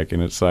a stick,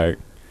 and it's like,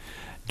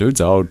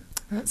 dude's old.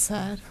 That's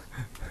sad.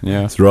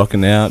 Yeah. It's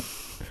rocking out.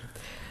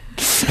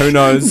 Who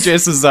knows?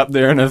 Jess is up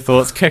there in her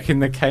thoughts, kicking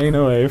the cane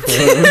away from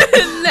him.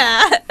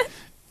 Nah.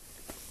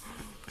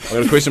 I've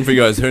got a question for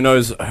you guys. Who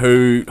knows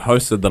who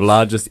hosted the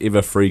largest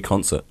ever free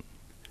concert?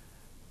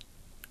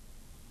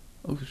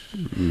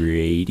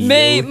 Radio.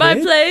 Me, my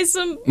place.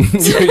 Your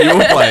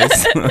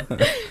place.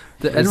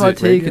 The Is it NYT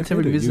Radiohead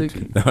Contemporary or Music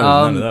U2? No,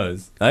 none of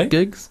those. Hey?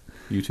 gigs.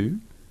 You too?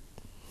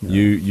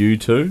 You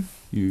too?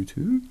 You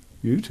too?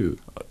 You too?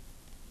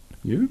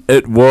 You?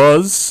 It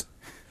was.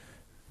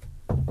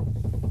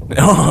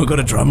 Oh, I got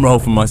a drum roll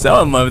for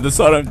myself. I'm over the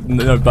side.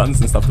 No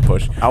buttons and stuff to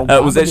push.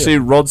 It was actually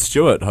Rod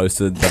Stewart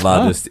hosted the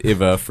largest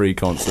ever free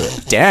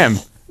concert. Damn.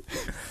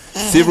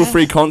 Several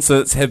free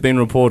concerts have been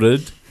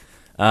reported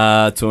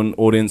to an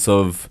audience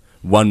of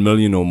 1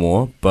 million or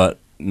more, but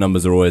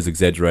numbers are always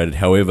exaggerated.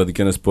 However, the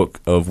Guinness Book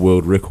of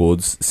World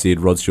Records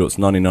said Rod Stewart's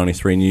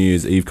 1993 New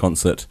Year's Eve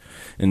concert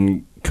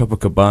in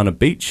Copacabana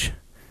Beach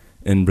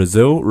in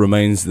Brazil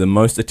remains the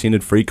most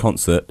attended free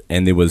concert,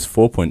 and there was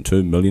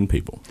 4.2 million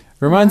people.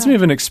 Reminds me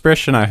of an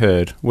expression I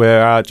heard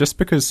where just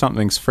because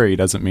something's free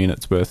doesn't mean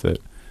it's worth it.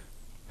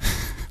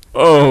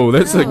 Oh,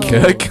 that's a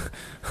kick.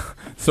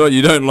 So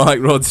you don't like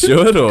Rod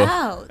Stewart, or?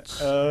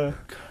 Ouch.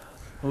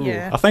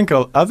 Yeah. I think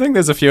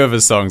there's a few of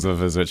his songs of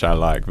his which I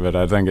like, but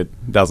I think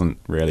it doesn't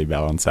really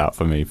balance out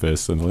for me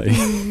personally.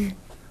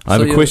 I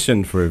have So a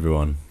question for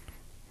everyone.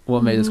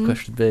 What may this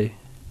question be?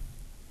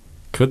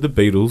 Could the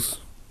Beatles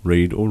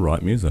read or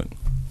write music?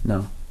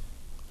 No,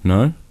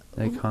 No?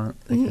 they can't.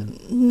 They can.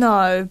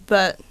 No,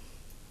 but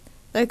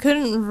they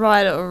couldn't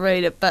write it or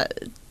read it,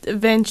 but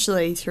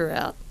eventually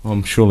throughout.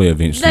 Well, surely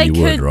eventually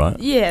you would, right?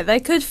 Yeah, they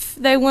could.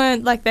 They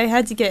weren't like they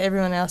had to get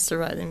everyone else to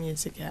write their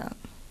music out.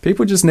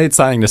 People just need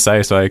something to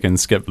say so I can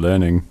skip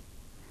learning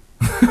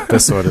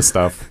this sort of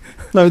stuff.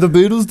 No, the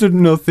Beatles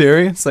didn't know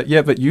theory. It's like,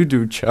 yeah, but you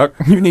do, Chuck.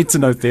 You need to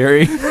know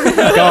theory.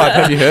 God,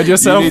 have you heard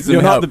yourself?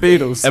 You're not the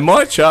Beatles. Am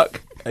I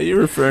Chuck? Are you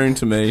referring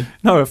to me?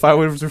 No, if I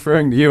was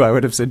referring to you, I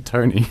would have said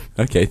Tony.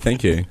 Okay,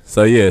 thank you.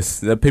 So yes,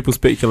 the people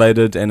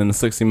speculated, and in a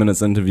 60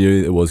 Minutes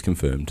interview, it was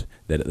confirmed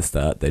that at the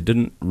start they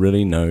didn't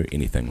really know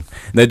anything.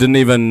 They didn't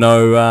even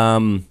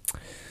know,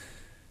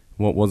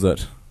 what was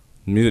it?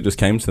 Music just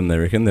came to them, they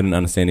reckon. They didn't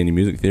understand any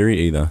music theory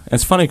either. And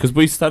it's funny because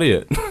we study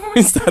it.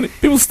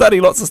 People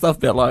study lots of stuff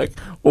about like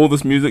all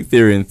this music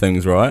theory and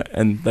things, right?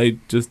 And they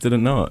just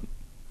didn't know it.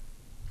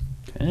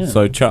 Yeah.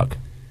 So Chuck,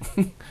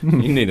 you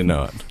need to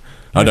know it.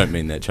 I don't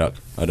mean that, Chuck.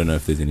 I don't know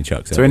if there's any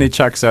Chucks out To any there.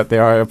 Chucks out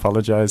there, I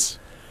apologise.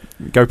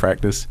 Go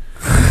practice.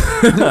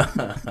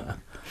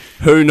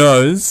 Who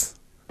knows?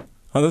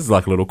 Oh, this is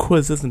like a little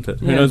quiz, isn't it?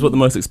 Who Yeah. knows what the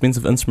most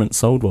expensive instrument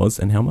sold was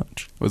and how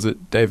much? Was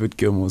it David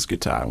Gilmour's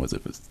guitar? Was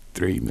it for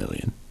 $3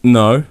 million?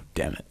 No.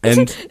 Damn it.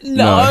 And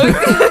No.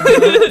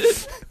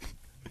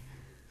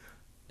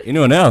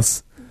 Anyone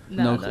else?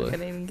 No, No I'm clue. not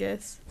gonna even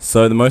guess.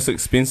 So the most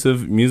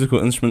expensive musical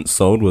instrument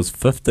sold was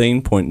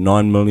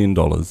 $15.9 million.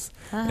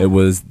 It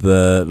was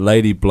the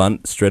Lady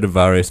Blunt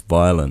Stradivarius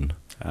violin.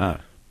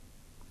 Ah.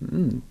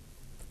 Mm.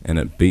 And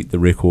it beat the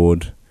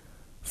record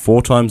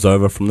 4 times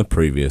over from the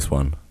previous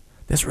one.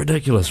 That's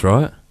ridiculous,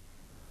 right?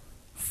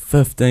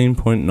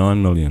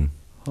 15.9 million.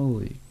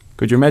 Holy.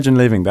 Could you imagine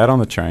leaving that on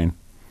the train?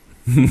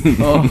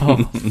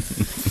 Oh.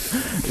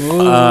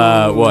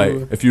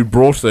 Wait, if you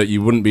brought it,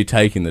 you wouldn't be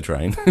taking the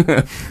train.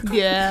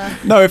 Yeah.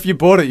 No, if you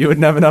bought it, you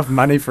wouldn't have enough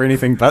money for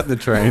anything but the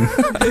train.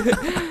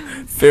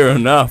 Fair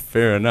enough,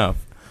 fair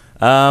enough.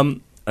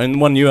 And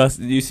one you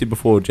said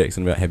before,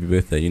 Jackson, about Happy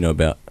Birthday, you know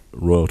about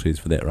royalties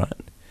for that, right?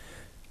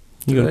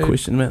 You got a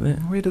question about that?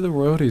 Where do the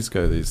royalties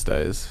go these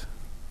days?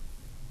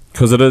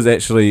 Because it is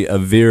actually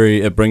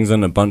it brings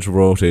in a bunch of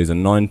royalties.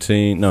 In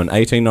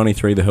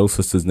 1893, the Hill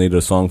Sisters needed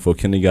a song for a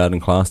kindergarten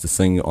class to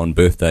sing on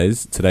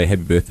birthdays. Today,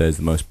 Happy Birthday is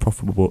the most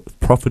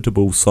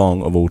profitable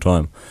song of all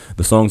time.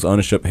 The song's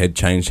ownership had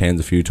changed hands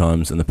a few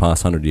times in the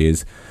past 100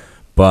 years,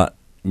 but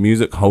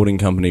music holding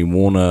company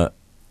Warner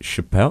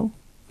Chappell?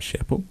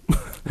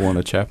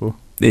 Warner Chappell.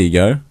 There you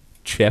go.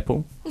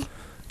 Chappie.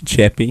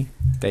 Chappell.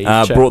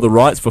 Brought the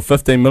rights for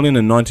 $15 million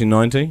in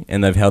 1990,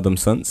 and they've held them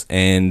since,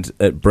 and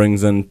it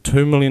brings in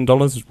 $2 million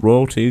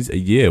royalties a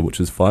year, which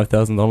is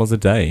 $5,000 a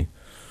day.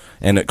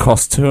 And it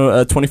costs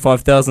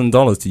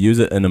 $25,000 to use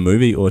it in a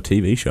movie or a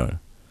TV show.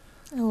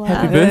 Oh, wow.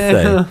 Happy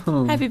birthday.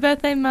 Happy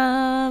birthday,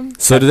 Mum.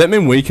 So does that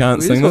mean we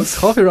can't sing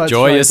this?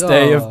 Joyous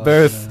day of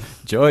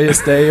birth.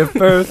 Joyous day of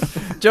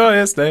birth.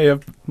 Joyous day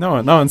of... No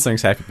one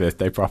sings Happy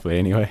Birthday properly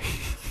anyway.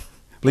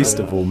 Least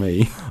of all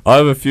me. I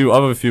have a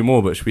few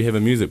more, but should we have a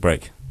music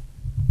break?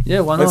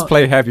 Yeah, why not? Let's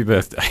play Happy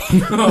Birthday.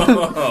 Just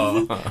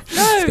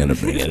gonna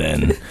bring it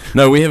in.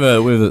 No, we have a.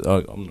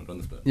 I'm not on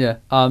this bit. Yeah,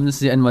 this is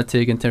the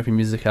NMIT Contemporary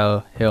Music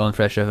Hour here on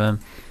Fresh FM.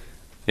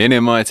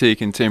 NMIT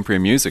Contemporary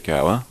Music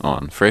Hour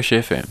on Fresh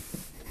FM.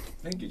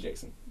 Thank you,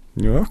 Jackson.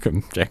 You're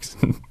welcome,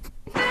 Jackson.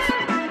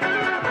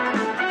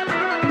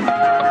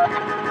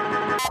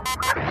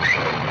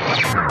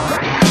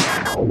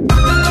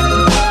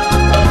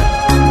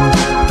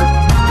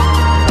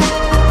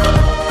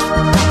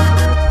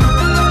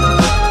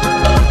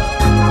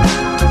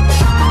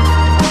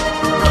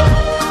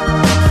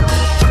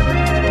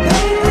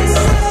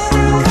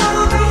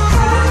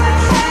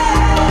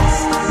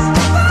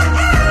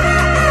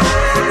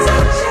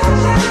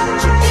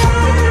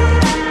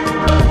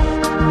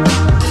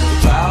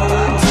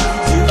 Power to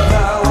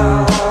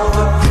devour all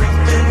the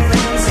creeping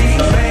things he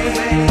made.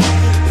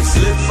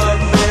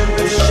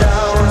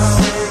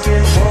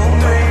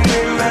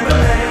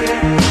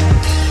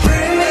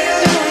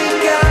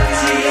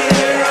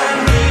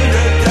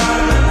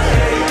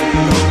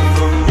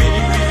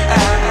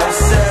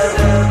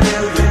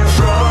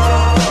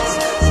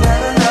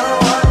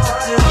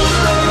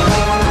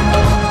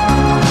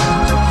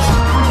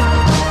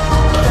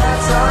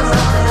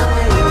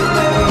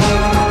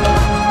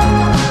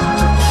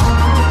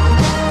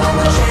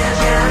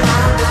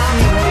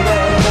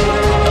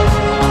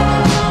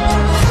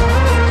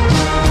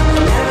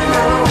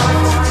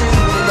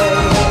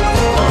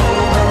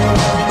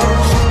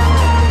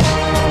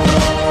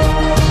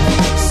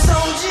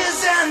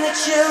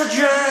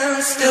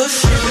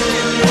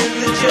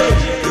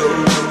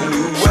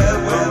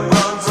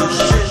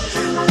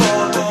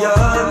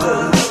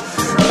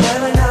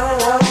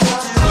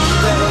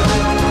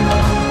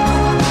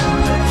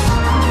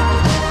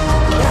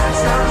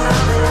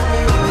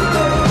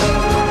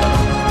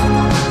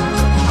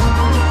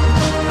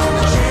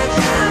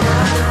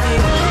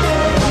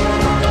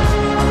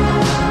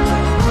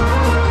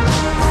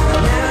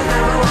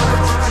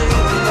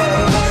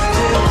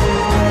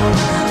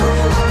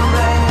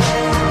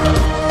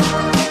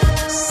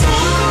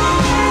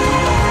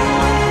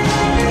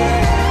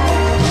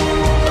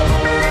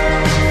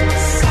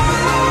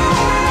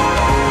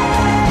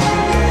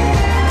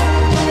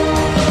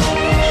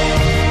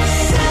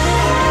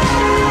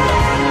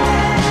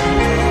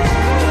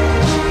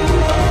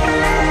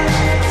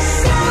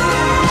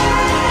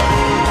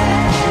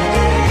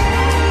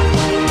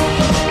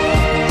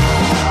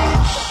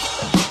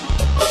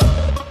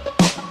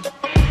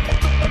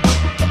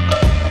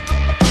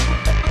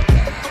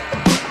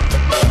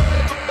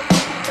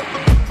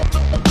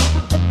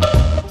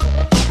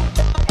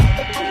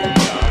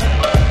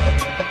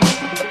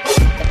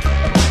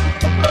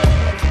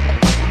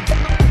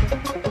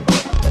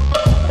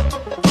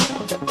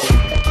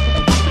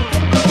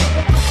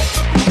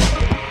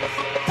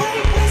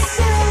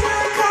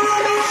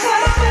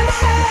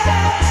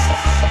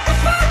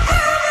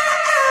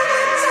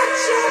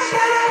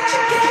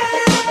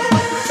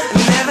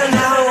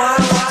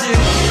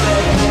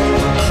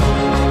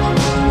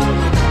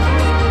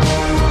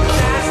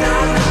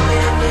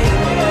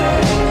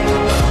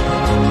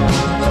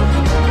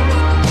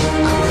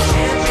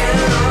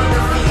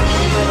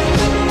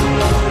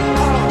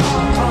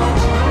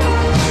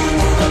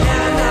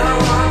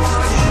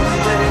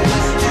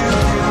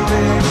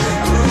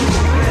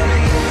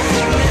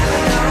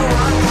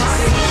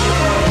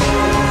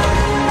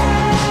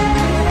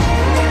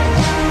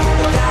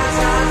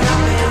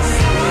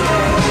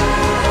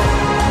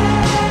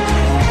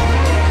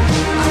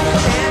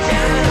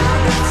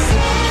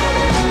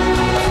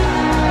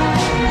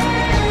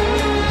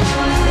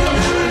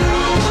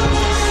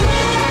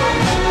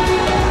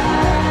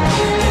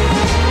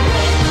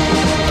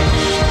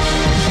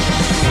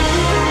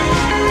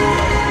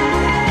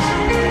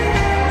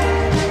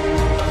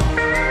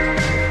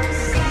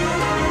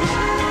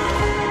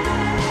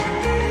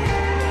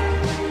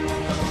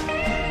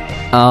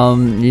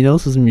 You know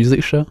this is a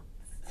music show?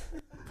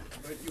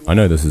 I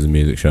know this is a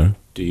music show.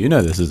 Do you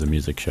know this is a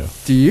music show?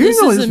 Do you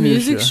This know is this a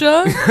music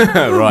show?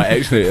 Right,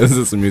 actually, is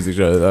this a music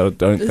show? I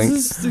don't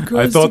think.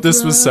 I thought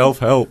this was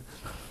self-help.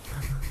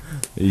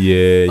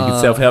 Yeah, you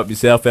can self-help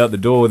yourself out the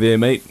door there,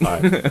 mate.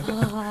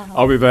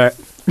 I'll be back.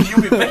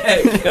 You'll be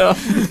back.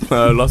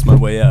 I lost my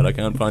way out. I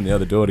can't find the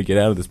other door to get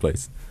out of this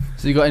place.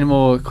 So you got any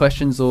more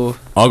questions or?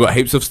 I've got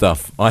heaps of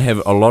stuff. I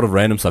have a lot of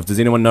random stuff. Does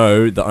anyone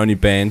know the only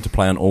band to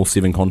play on all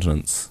 7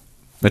 continents?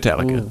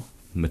 Metallica. Ooh.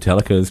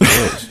 Metallica is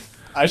correct.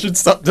 I should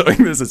stop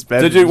doing this. It's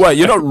bad. Did you? Wait,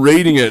 you're not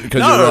reading it because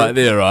No. you're right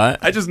there, right?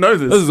 I just know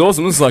this. This is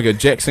awesome. This is like a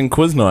Jackson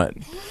quiz night.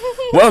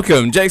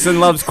 Welcome.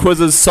 Jackson loves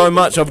quizzes so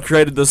much I've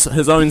created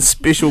his own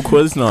special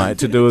quiz night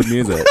to do with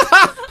music.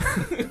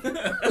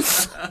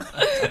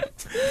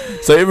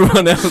 So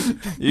everyone else,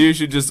 you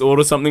should just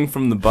order something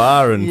from the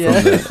bar and from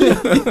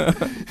there.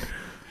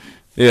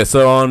 Yeah,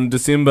 so on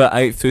December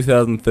 8th,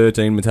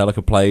 2013,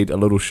 Metallica played a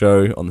little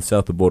show on the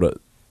south of the border.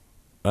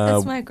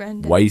 That's my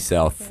granddad. Way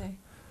south. Okay.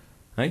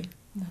 Hey?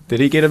 Did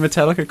he get a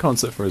Metallica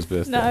concert for his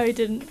birthday? No, he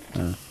didn't.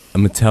 A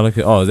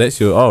Metallica... Oh, that's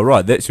your... Oh,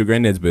 right, that's your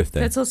granddad's birthday.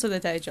 That's also the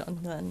day John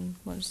Lennon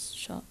was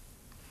shot.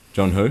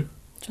 John who?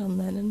 John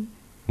Lennon.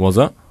 Was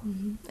that?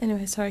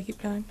 Anyway, sorry,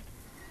 keep going.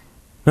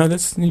 No,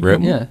 that's...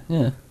 Rip. Yeah.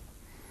 You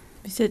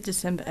said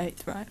December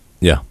 8th, right?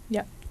 Yeah.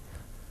 Yep.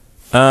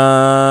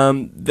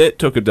 That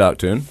took a dark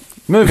turn.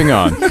 Moving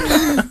on.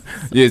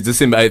 Yes,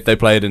 December 8th, they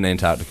played in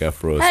Antarctica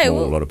for a Hey,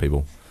 small well- lot of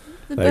people.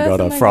 The They birth got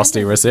of a my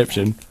frosty granddad.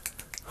 reception.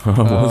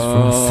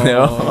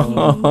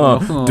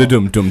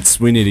 Dum-dums.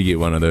 We need to get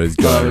one of those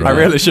going. I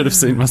really should have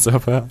seen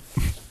myself out.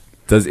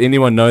 Does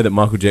anyone know that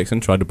Michael Jackson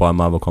tried to buy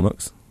Marvel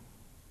Comics?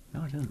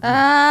 No, I didn't.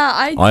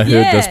 I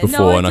heard this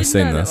before and I've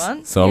seen know that this.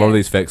 one. So a lot of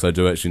these facts I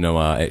do actually know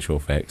are actual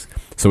facts.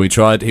 So he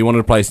wanted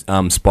to play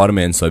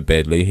Spider-Man so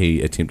badly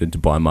he attempted to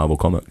buy Marvel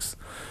Comics.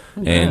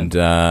 And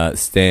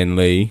Stan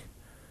Lee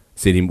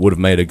said he would have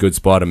made a good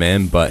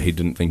Spider-Man, but he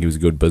didn't think he was a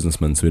good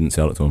businessman, so he didn't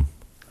sell it to him.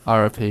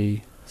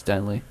 R.I.P.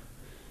 Stanley.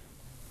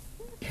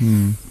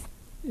 Who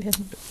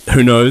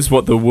knows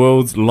what the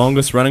world's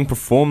longest running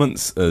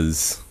performance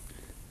is?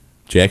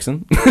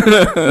 Jackson?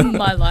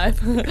 My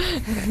life.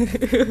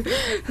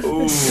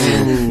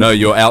 No,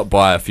 you're out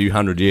by a few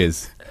hundred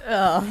years.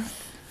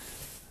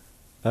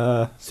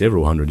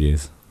 Several hundred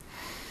years.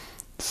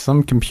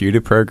 Some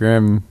computer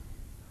program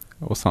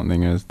or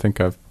something. I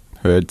think I've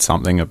heard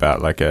something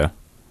about like a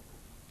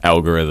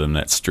algorithm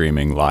that's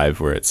streaming live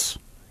where it's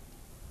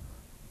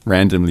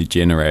randomly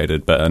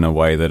generated, but in a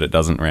way that it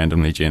doesn't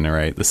randomly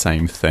generate the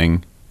same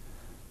thing.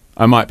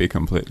 I might be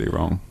completely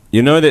wrong.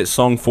 You know that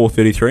song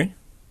 433?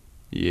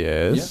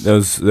 Yes.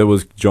 That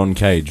was John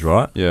Cage,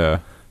 right? Yeah.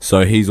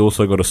 So he's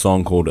also got a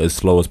song called As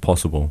Slow As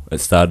Possible. It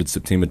started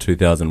September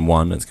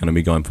 2001. It's going to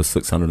be going for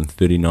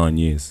 639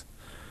 years.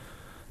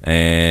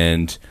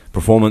 And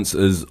performance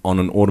is on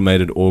an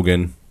automated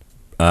organ,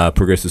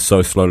 progresses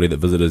so slowly that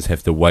visitors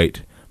have to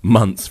wait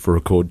months for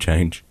a chord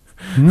change.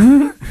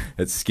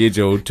 It's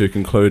scheduled to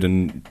conclude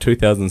in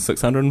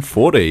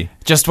 2640.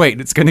 Just wait,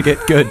 it's going to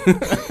get good.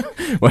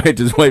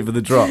 Just wait for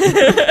the drop.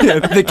 Yeah,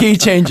 the key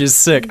change is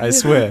sick, I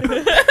swear.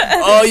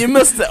 Oh, you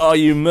missed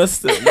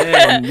it,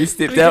 man. You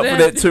stepped out for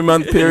that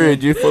 2-month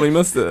period. You fully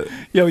missed it.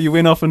 Yo, you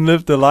went off and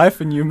lived a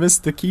life and you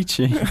missed the key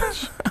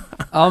change.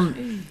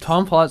 Tom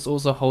Pilots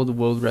also hold the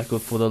world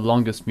record for the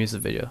longest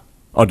music video.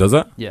 Oh, does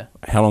it? Yeah.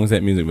 How long is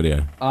that music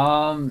video?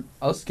 I'll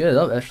get it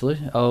up actually.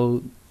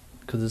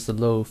 Because it's a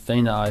little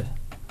thing that I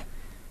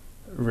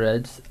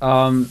read.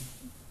 I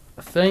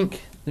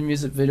think the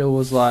music video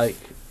was like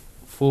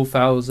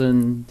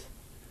 4,000.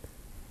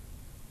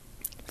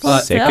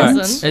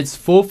 Seconds? It's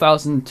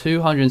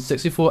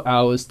 4,264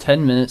 hours,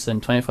 10 minutes,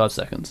 and 25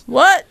 seconds.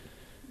 What?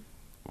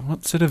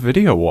 What's it a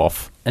video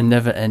of? A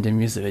never-ending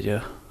music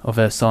video of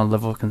a song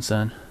level of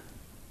concern.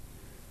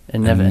 It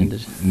never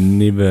ended.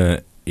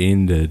 Never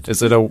ended.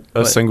 Is it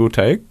a single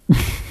take?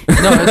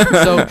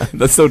 No,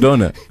 They're still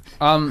doing it.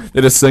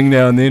 They just sing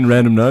now and then,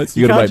 random notes.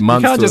 You gotta wait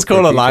months. You can't to just for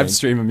call a key live change.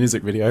 stream a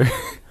music video.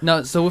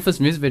 No, so with this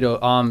music video,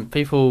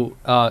 people,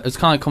 it's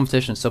kind of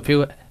competition. So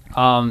people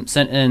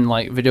sent in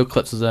like video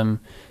clips of them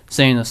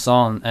singing a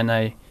song, and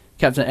they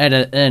kept an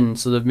edit in,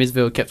 so the music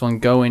video kept on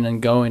going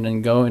and going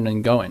and going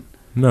and going.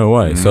 No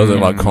way. So is it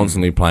like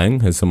constantly playing?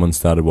 Has someone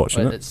started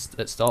watching But it?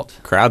 it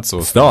stopped.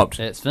 Crowdsourced. Stopped.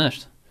 It's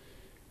finished.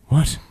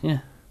 What?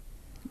 Yeah.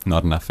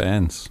 Not enough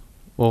fans.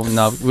 Well,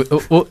 no.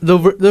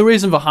 The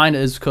reason behind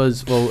it is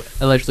because, well,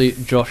 allegedly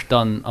Josh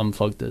Dunn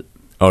unplugged it.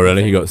 Oh,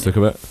 really? He got sick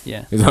of it?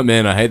 Yeah. He's like,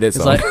 man, I hate that It's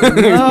song. like,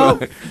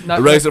 no,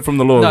 Erase it from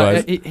the law,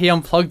 guys. He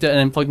unplugged it and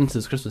then plugged into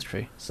his Christmas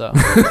tree. So.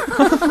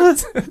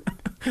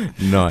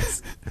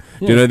 Nice. Yeah.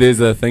 Do you know there's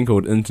a thing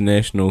called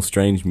International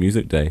Strange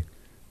Music Day?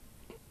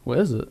 Where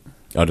is it?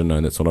 I don't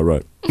know, that's what I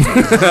wrote.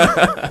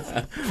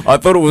 I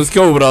thought it was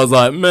cool, but I was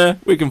like, meh,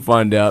 we can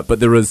find out. But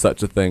there is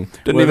such a thing.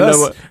 Didn't even know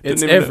what.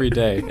 It's every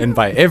day. And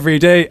by every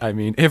day, I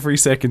mean every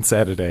second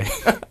Saturday.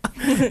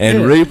 And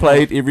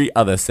replayed every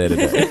other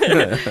Saturday.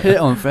 Hit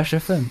on Fresh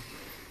FM.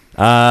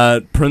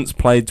 Prince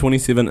played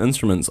 27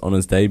 instruments on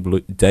his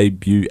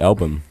debut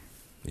album.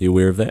 Are you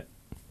aware of that?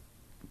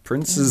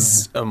 Prince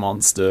is a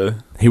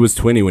monster. He was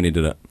 20 when he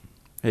did it.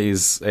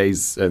 He's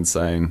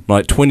insane.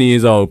 Like 20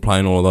 years old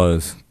playing all of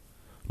those.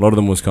 A lot of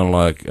them was kind of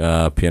like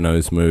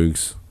pianos,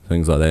 moogs,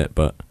 things like that,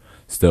 but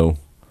still.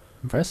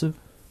 Impressive.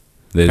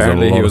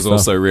 Apparently he was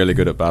also really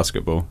good at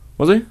basketball.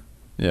 Was he?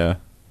 Yeah.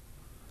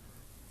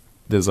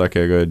 There's like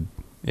a good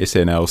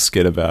SNL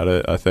skit about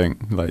it, I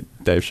think, like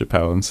Dave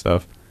Chappelle and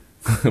stuff.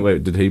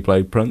 Wait, did he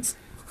play Prince?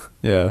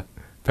 Yeah.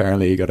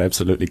 Apparently he got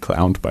absolutely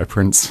clowned by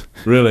Prince.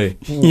 Really?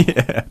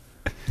 Yeah.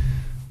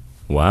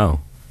 Wow.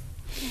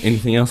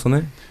 Anything else on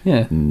that?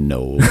 Yeah.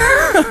 No.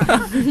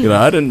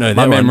 I didn't know that.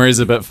 My memory's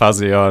a bit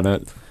fuzzy on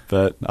it,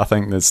 but I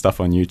think there's stuff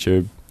on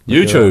YouTube.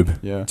 YouTube?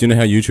 Yeah. Do you know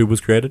how YouTube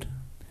was created?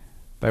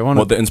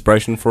 What the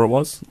inspiration for it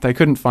was? They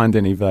couldn't find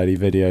any bloody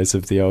videos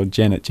of the old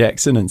Janet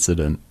Jackson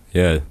incident.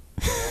 Yeah.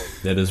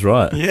 That is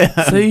right.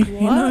 Yeah. See,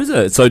 he knows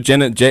it. So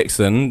Janet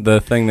Jackson, the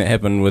thing that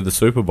happened with the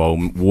Super Bowl,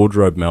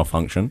 wardrobe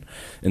malfunction,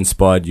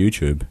 inspired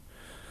YouTube.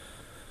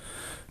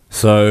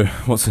 So,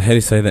 how do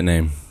you say that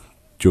name?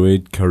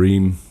 Joyd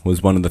Karim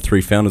was one of the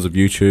 3 founders of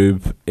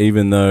YouTube,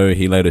 even though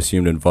he later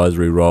assumed an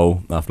advisory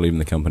role after leaving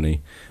the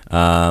company.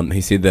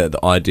 He said that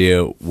the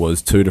idea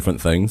was 2 different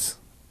things.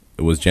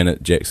 It was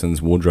Janet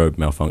Jackson's wardrobe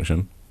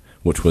malfunction,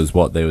 which was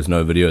there was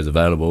no videos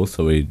available,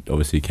 so he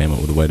obviously came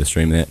up with a way to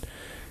stream that.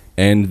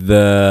 And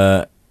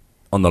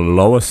on the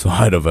lower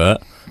side of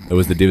it, it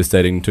was the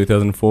devastating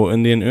 2004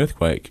 Indian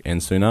earthquake and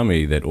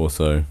tsunami that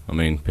also,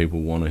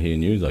 people want to hear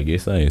news, I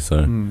guess, eh?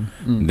 So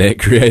that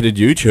created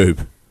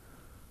YouTube.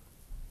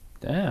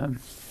 Damn.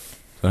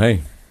 So,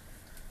 hey.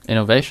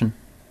 Innovation.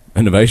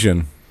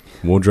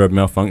 Wardrobe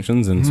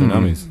malfunctions and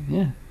tsunamis.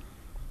 Yeah.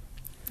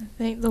 I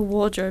think the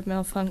wardrobe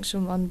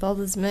malfunction one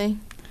bothers me.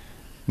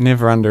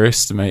 Never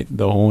underestimate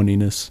the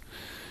horniness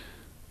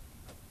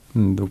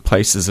and the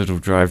places it'll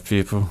drive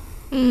people.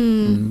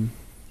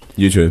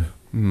 YouTube.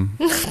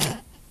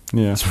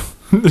 Yeah.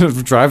 It'll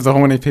drive the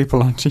horny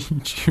people onto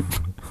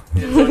YouTube.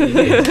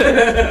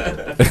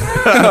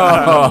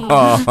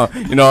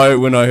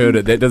 When I heard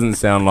it, that doesn't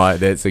sound like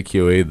that's a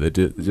cue either.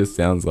 It just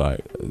sounds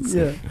like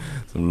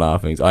some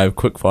laughings. I have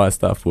quick fire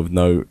stuff with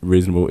no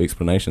reasonable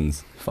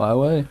explanations. Fire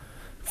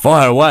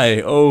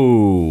away.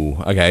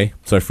 Oh, okay.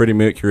 So Freddie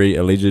Mercury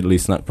allegedly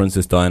snuck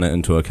Princess Diana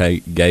into a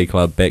gay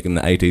club back in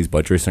the 80s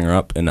by dressing her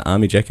up in an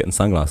army jacket and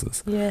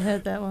sunglasses. Yeah, I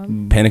heard that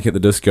one. Panic at the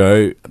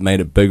Disco made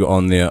it big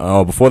on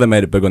before they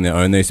made it big on their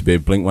own, there used to be a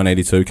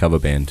Blink-182 cover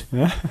band.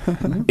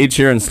 Ed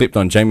Sheeran slept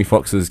on Jamie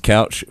Foxx's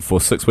couch for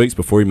 6 weeks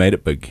before he made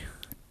it big.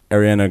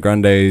 Ariana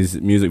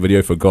Grande's music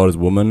video for God is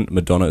Woman,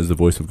 Madonna is the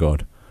voice of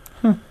God.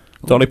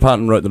 Dolly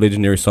Parton wrote the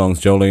legendary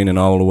songs Jolene and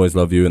I Will Always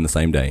Love You in the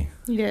same day.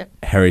 Yeah.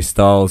 Harry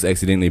Styles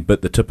accidentally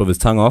bit the tip of his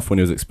tongue off when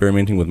he was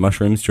experimenting with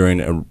mushrooms during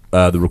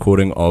the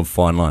recording of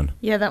Fine Line.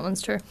 Yeah, that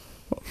one's true.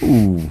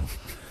 Ooh.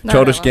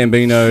 Childish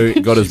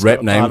Gambino got his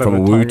rap name from a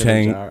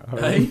Wu-Tang...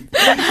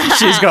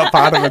 She's got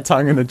part of her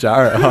tongue in a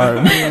jar at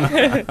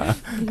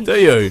home. Do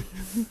you?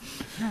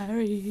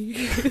 Harry.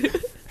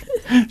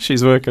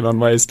 She's working on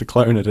ways to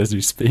clone it as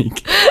we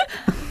speak.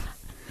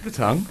 The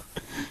tongue?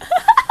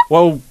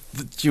 Well,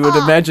 you would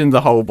imagine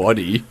the whole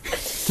body.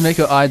 To make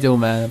an ideal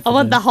man. I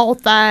want the whole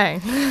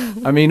thing.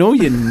 All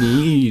you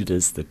need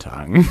is the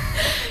tongue.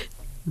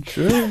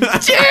 True.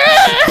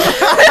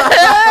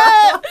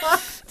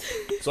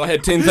 So I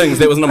had 10 things.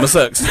 That was number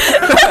 6.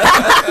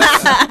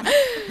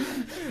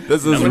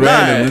 This is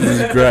random. This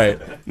is great.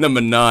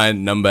 Number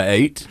 9. Number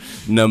 8.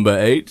 Number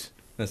 8.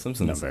 No,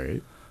 Simpsons. Number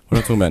 8. We're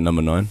not talking about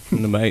number 9.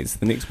 Number 8's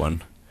the next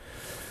one.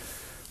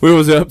 Where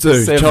was it up to?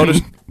 7.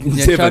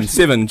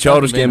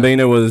 Childish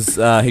Gambino was,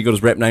 he got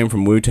his rap name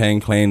from Wu-Tang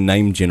Clan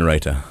Name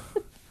Generator.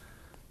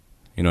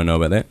 You know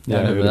about that?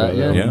 Yeah, I heard about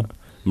that, Yeah.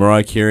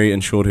 Mariah Carey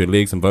insured her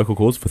legs and vocal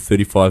cords for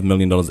 $35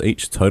 million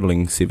each,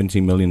 totaling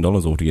 $70 million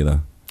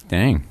altogether.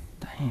 Dang.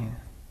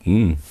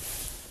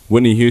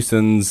 Whitney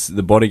Houston's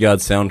The Bodyguard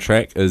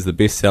soundtrack is the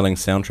best-selling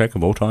soundtrack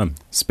of all time.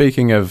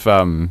 Speaking of,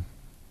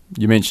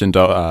 you mentioned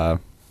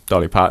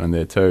Dolly Parton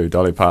there too.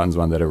 Dolly Parton's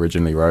one that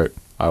originally wrote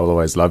I Will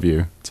Always Love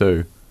You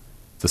too.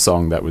 The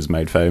song that was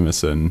made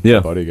famous in The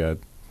Bodyguard.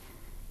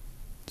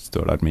 Just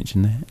thought I'd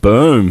mention that.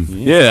 Boom.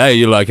 Yeah, hey,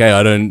 you're like, hey,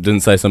 I didn't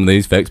say some of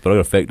these facts, but I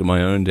got a fact of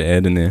my own to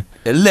add in there.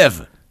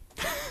 11.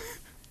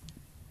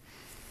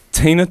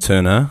 Tina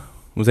Turner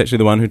was actually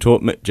the one who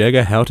taught Mick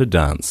Jagger how to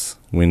dance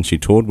when she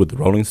toured with the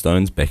Rolling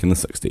Stones back in the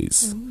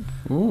 60s.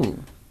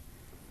 Ooh.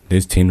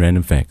 There's 10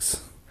 random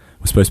facts.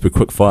 We're supposed to be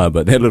quick fire,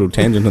 but that little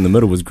tangent in the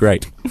middle was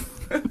great.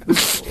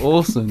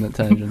 Awesome, that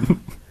tangent.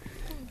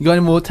 You got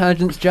any more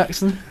tangents,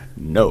 Jackson?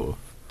 No.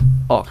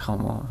 Oh,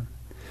 come on.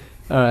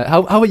 Alright,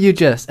 how about you,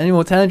 Jess? Any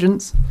more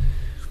tangents?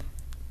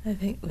 I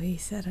think we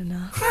said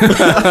enough.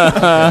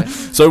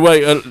 So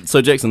wait,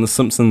 so Jackson, the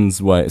Simpson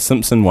wave, yes.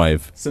 Simpsons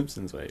wave.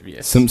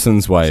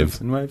 Simpsons wave.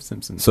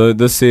 Simpsons. So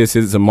this says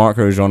it's a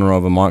micro-genre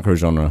of a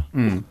micro-genre.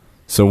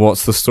 So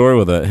what's the story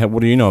with it?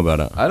 What do you know about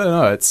it? I don't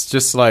know. It's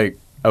just like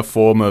a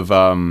form of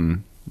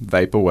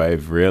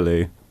vaporwave,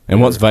 really.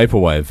 And what's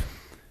vaporwave?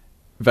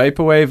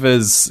 Vaporwave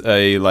is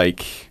a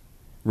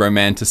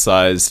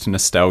romanticized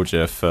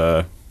nostalgia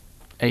for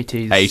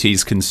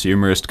 80s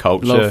consumerist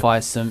culture. Lo-fi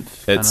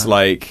synth. It's kinda.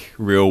 like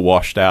real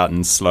washed out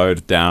and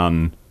slowed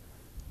down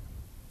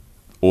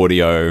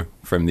audio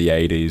from the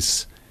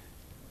 80s,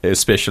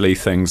 especially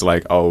things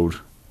like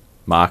old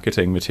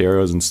marketing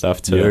materials and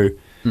stuff too.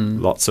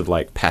 Lots of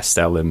like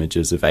pastel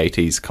images of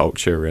 80s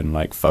culture and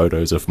like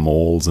photos of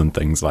malls and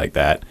things like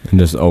that. And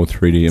just old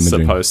 3D imaging.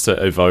 Supposed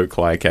to evoke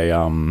like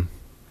a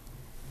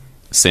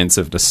sense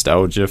of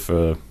nostalgia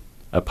for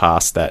a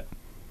past that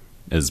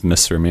is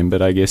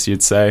misremembered, I guess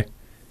you'd say.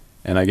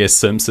 And I guess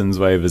Simpsons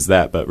Wave is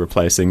that, but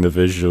replacing the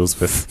visuals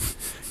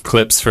with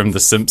clips from The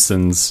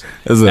Simpsons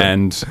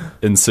and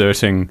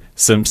inserting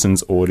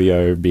Simpsons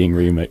audio being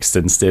remixed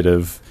instead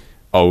of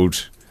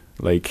old,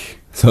 like...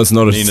 So it's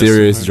not a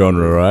serious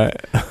genre, right?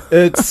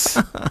 It's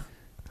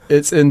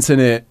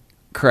internet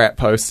crap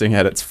posting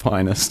at its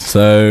finest.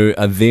 So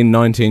a then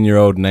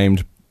 19-year-old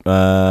named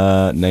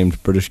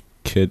British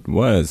kid...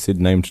 What? It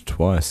said named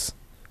twice.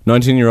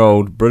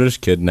 19-year-old British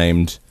kid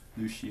named...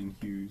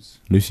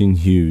 Lucian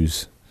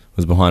Hughes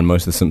was behind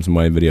most of the Simpson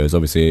Wave videos.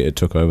 Obviously, it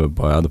took over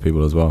by other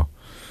people as well.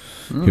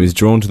 He was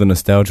drawn to the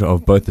nostalgia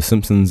of both The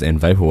Simpsons and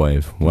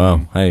Vaporwave.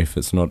 Wow. Hey, if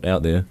it's not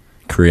out there,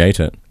 create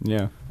it.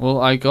 Yeah.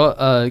 Well, I got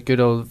a good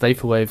old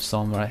Vaporwave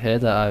song right here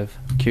that I've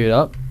queued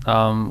up.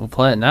 We'll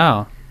play it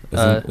now.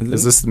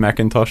 Is this the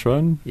Macintosh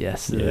one?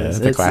 Yes, it's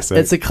a classic.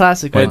 It's a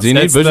classic Wait, one. do you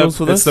need visuals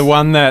for this? It's the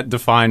one that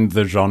defined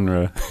the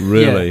genre.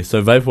 Really? Yeah.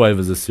 So Vaporwave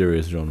is a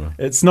serious genre.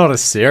 It's not a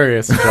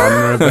serious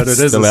genre, but it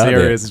is a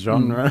serious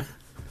genre.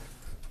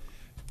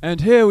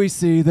 And here we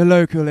see the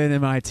local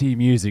NMIT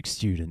music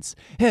students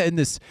in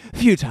this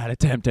futile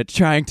attempt at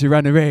trying to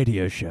run a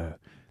radio show.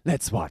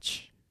 Let's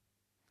watch.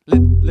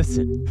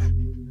 Listen.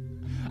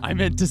 I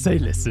meant to say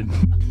listen.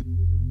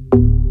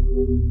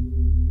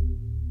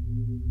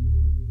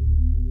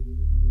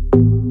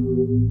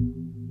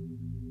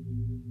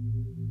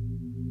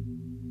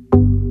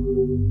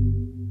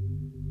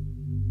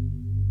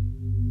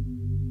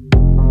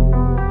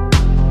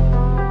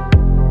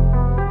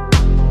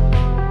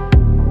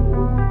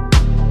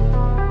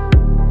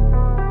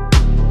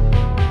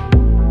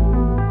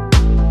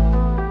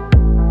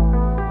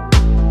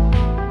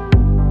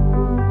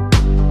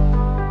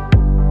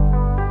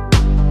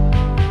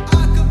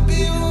 I could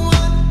be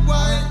one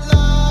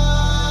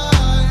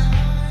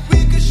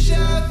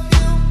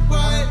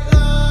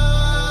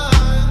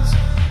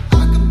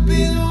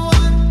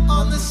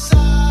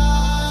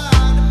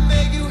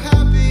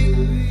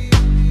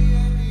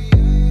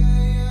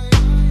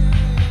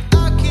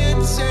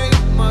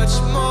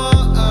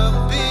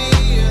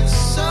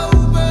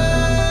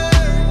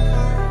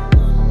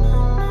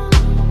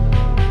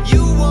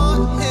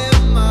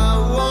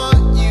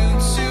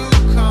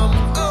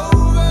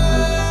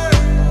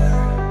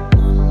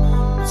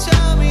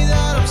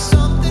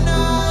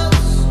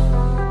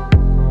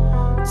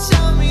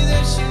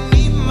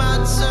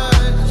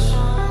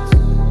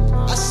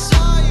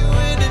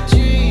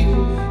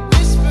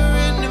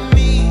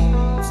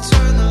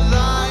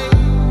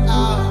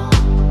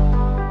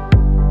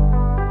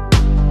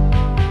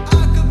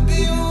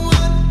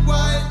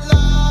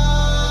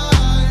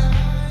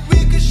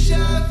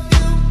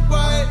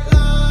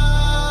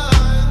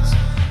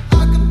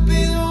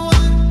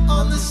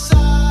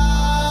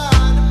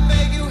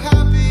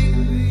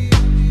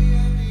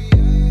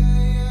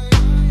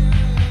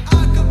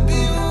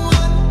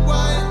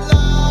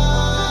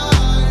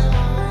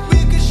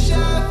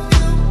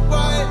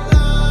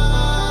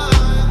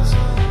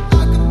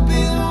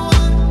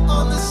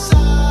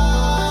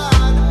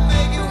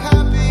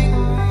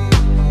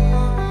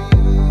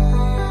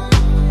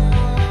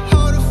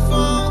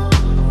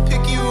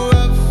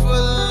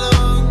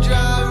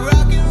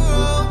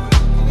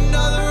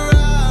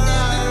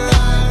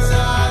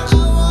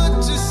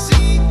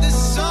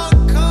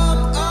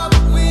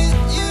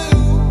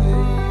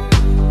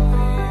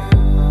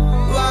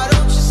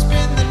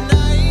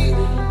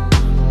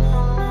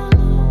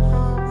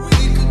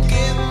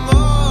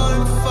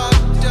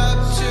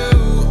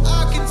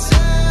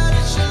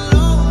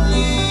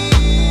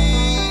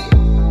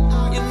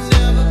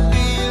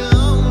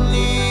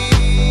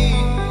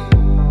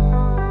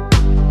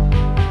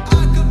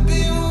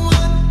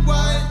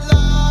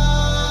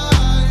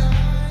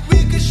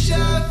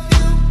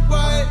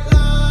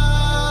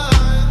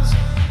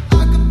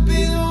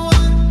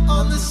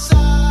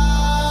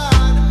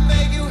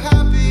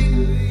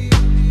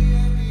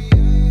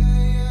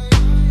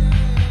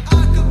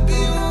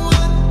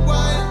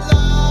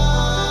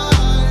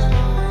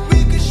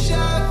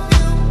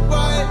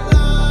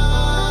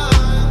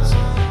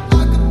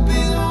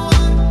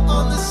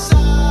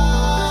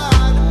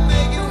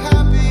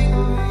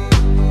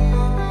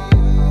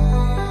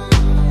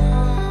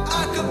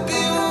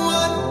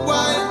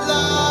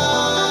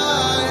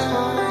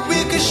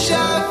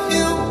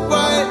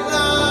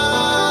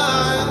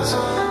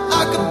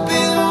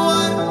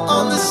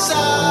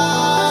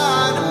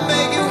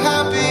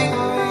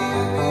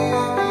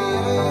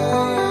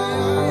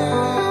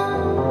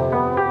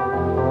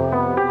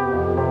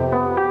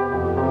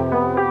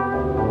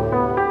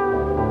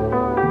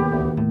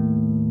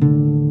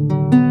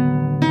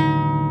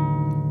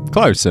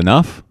Close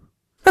enough.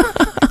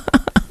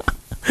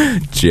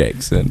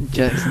 Jackson.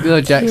 Good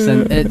old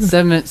Jackson. It's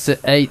 7 minutes to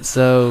 8,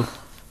 so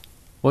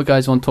what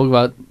guys want to talk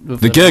about?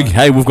 The gig.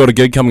 Hey, we've got a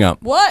gig coming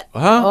up. What?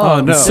 Huh?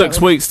 Oh, no.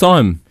 6 weeks'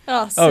 time.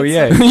 Oh,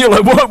 yeah. You're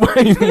like, what?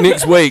 Wait,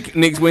 next week.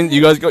 Next Wednesday.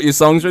 You guys got your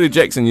songs ready?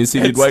 Jackson, you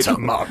said you'd wait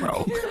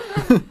tomorrow.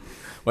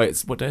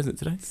 Wait, what day is it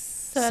today?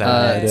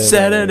 Saturday.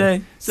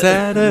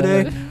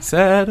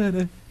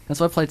 Saturday. That's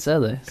why I played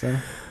Saturday. So.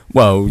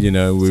 Well, you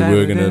know, we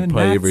were going to Saturday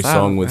play every night's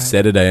song with alright.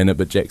 Saturday in it,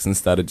 but Jackson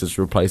started just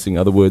replacing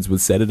other words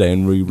with Saturday,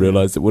 and we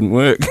realised it wouldn't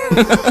work.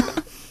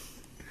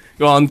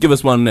 Go on, give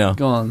us one now.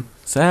 Go on.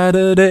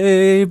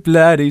 Saturday,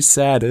 bloody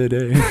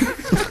Saturday.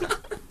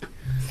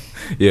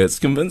 Yeah, it's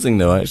convincing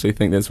though. I actually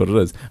think that's what it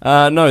is.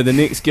 No, the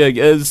next gig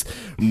is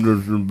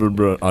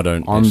I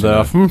don't On actually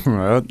the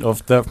know.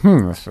 of the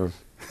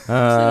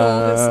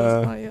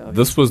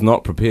This was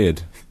not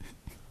prepared,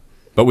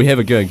 but we have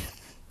a gig.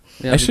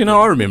 Yeah, Actually, no,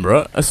 I remember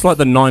it. It's like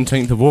the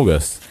 19th of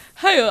August.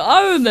 Hey,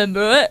 I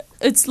remember it.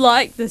 It's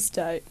like this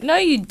date. No,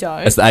 you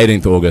don't. It's the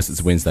 18th of August.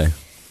 It's Wednesday.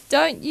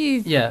 Don't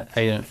you? Yeah,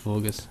 18th of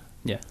August.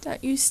 Yeah.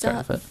 Don't you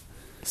start? It.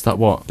 Start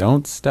what?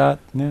 Don't start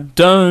now.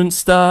 Don't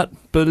start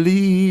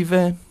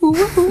believing.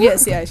 Yeah,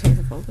 it's the 18th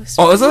of August.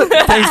 Oh, is it?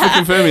 Thanks for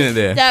confirming it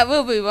there. That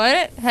will be, won't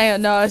it? Hang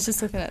on, no, I was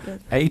just looking at the...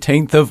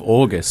 18th of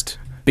August.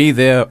 Be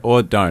there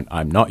or don't.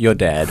 I'm not your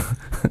dad.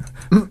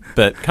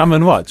 But come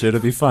and watch. It'll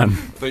be fun.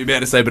 Thought you were about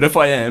to say, but if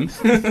I am,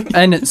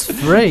 And it's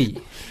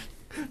free.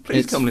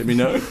 please come let me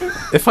know.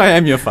 If I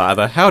am your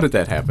father, how did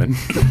that happen?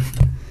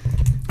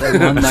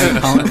 That one I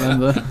can't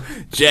remember.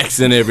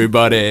 Jackson,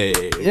 everybody.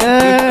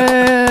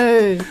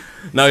 Yay!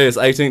 No, yes,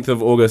 18th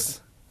of August.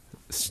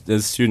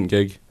 There's a student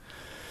gig.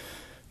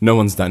 No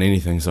one's done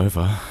anything so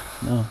far.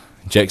 No.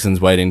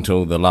 Jackson's waiting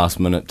till the last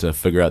minute to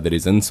figure out that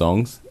he's in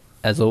songs.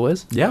 As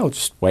always. Yeah, I'll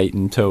just wait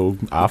until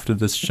after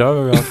this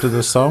show, after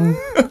the song.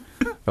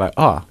 Like,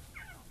 oh,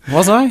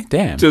 was I?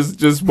 Damn.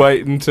 Just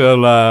wait until,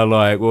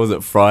 like, what was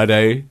it,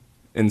 Friday?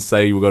 And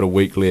say we've got a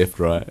week left,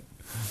 right?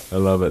 I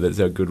love it. That's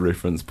our good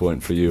reference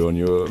point for you on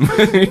your...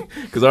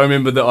 Because I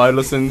remember that I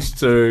listened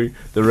to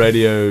the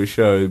radio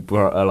show,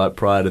 like,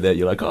 prior to that.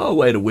 You're like, oh,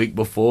 wait a week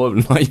before.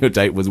 And, like, your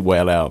date was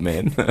well out,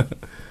 man.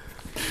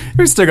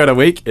 We've still got a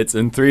week. It's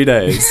in 3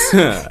 days.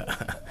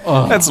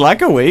 Oh. That's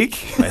like a week.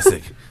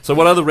 Classic. So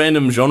what other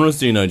random genres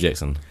do you know,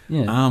 Jackson?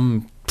 Yeah.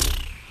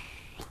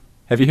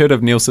 Have you heard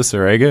of Neil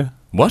Cicerega?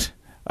 What?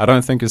 I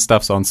don't think his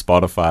stuff's on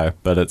Spotify,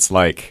 but it's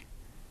like...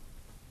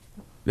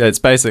 It's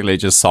basically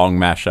just song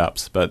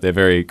mashups, but they're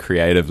very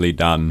creatively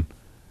done.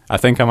 I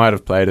think I might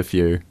have played a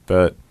few,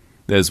 but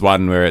there's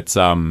one where it's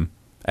a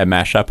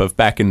mashup of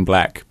Back in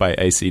Black by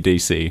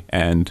AC/DC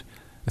and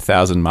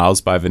 1,000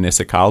 Miles by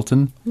Vanessa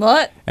Carlton.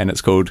 What? And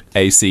it's called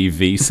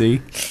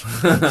ACVC.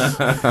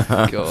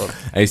 God.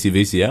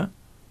 ACVC, yeah?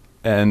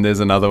 And there's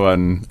another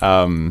one,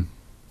 I'm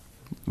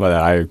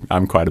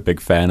quite a big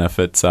fan of.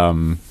 It's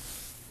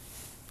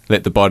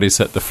Let the Bodies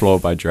Hit the Floor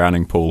by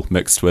Drowning Pool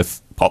mixed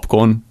with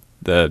Popcorn,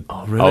 the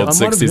old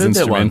 60s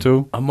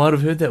instrumental. I might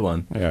have heard that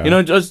one. Yeah. You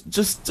know,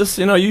 just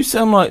you know, you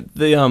sound like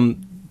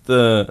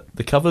the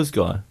covers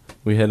guy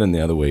we had in the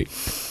other week.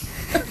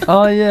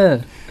 Oh,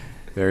 yeah.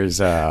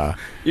 There's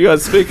You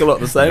guys speak a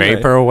lot the same.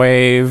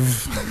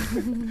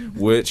 Vaporwave,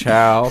 Witch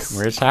House.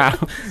 Witch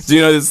House. Do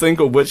you know this thing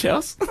called Witch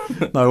House?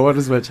 No, what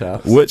is Witch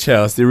House? Witch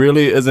House. There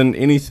really isn't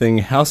anything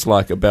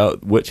house-like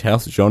about Witch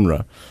House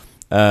genre.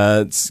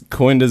 It's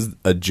coined as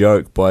a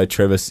joke by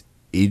Travis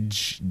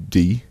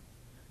Edgedy,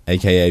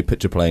 aka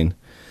Picture Plane.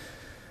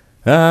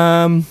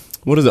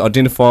 What is it?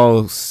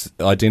 Identifiable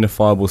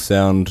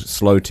sound,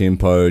 slow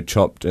tempo,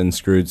 chopped and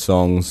screwed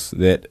songs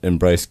that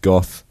embrace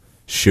goth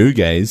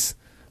shoegaze.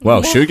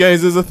 Wow,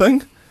 shoegaze is a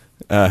thing?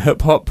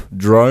 Hip hop,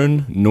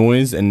 drone,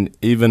 noise, and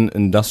even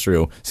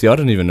industrial. See, I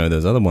didn't even know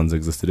those other ones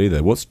existed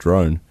either. What's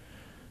drone?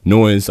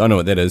 Noise, I know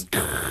what that is.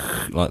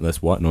 Like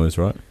this white noise,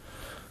 right?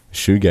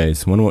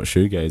 Shoegaze. I wonder what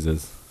shoegaze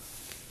is.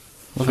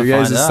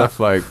 Shoegaze is stuff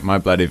like My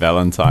Bloody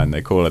Valentine.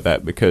 They call it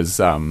that because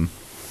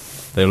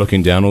they're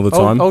looking down all the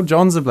time. Old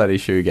John's a bloody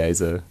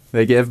shoegazer.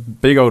 They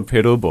give big old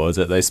pedal boards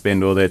that they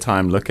spend all their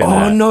time looking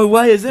at. Oh, no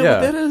way. Is that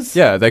what that is?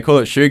 Yeah, they call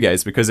it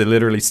shoegaze because they're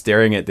literally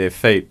staring at their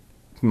feet,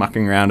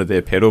 mucking around at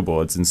their pedal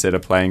boards instead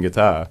of playing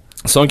guitar.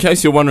 So in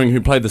case you're wondering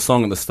who played the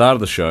song at the start of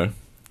the show,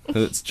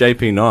 it's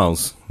JP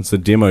Niles. It's a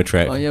demo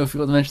track. Oh, yeah, we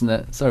forgot to mention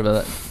that. Sorry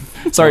about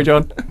that. Sorry,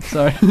 John.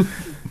 Sorry.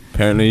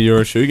 Apparently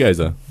you're a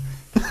shoegazer.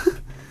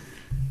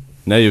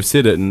 Now you've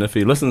said it, and if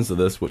he listens to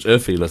this,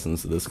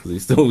 because he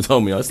still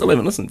told me, I still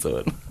haven't listened to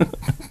it.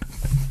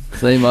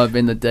 So it might have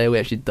been the day we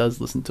actually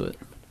does listen to it.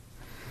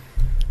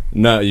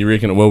 No, you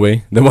reckon it will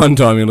be? The one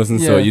time he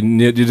listens to it,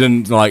 you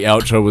didn't like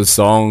outro with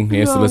song. He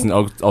has to listen.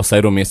 I'll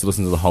say to him, he has to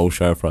listen to the whole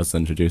show for us to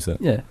introduce it.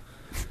 Yeah.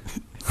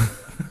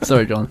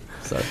 Sorry, John.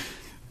 Sorry.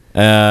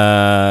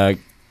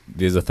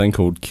 There's a thing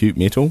called cute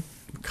metal.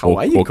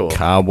 Kawaii or core.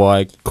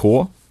 Kawaii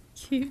core.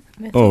 Cute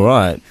metal. All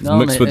right. No,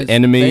 mixed mate, with it's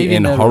anime baby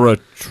and metal. horror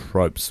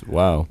tropes.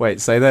 Wow.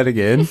 Wait, say that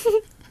again.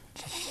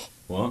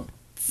 What?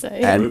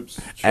 Say it.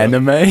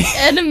 Anime?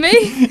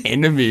 Enemy?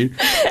 Enemy.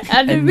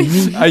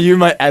 Enemy. Are you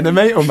my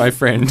anime or my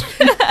friend?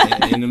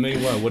 Enemy?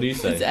 What do you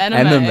say? It's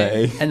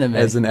anime. Anime.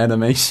 As an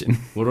animation.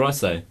 What do I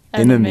say?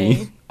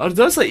 Enemy. Oh, did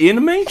I say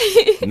enemy?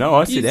 No,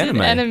 I said You said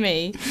anime.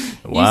 enemy.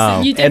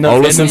 Wow. You did. I'll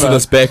listen to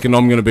this back and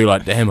I'm going to be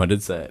like, damn, I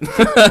did say it.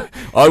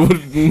 I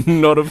would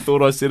not have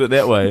thought I said it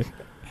that way.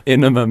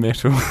 Enema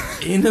metal.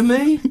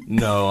 Enemy?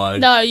 No,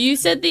 No, you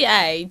said the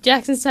A.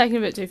 Jackson's taking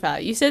a bit too far.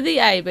 You said the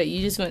A, but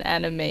you just went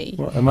enemy.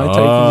 What, am I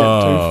taking it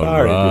too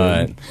far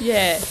again?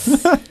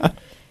 Yes.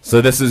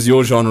 So this is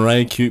your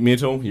genre, cute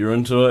metal. You're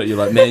into it. You're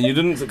like, man, you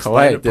didn't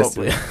explain it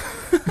properly.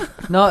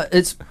 No,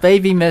 it's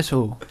baby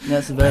metal.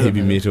 That's available.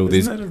 Baby metal.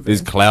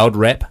 There's cloud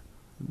rap.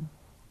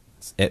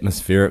 It's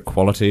atmospheric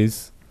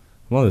qualities.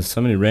 Well, there's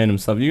so many random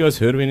stuff. You guys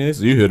heard of any of this?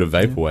 You heard of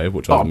Vaporwave,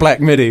 which Black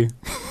Midi.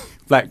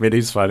 Black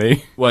Midi's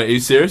funny. Wait, are you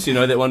serious? You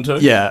know that one too?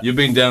 Yeah. You've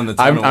been down the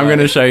tunnel. I'm going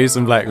to show you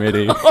some Black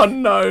Midi. Oh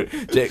no,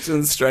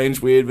 Jackson's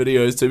strange, weird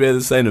videos. Too bad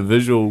this ain't a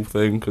visual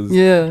thing, because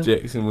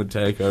Jackson would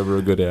take over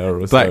a good hour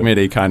or so. Black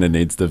Midi kind of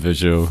needs the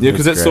visual. Yeah,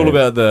 because it's all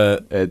about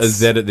is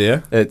that it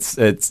there? It's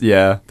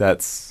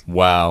that's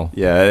wow.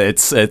 Yeah,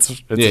 it's yeah. a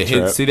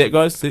trip. See that,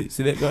 guys? See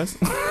that, guys?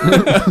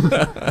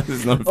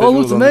 There's no oh,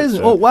 looks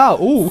amazing. Oh wow.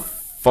 Ooh.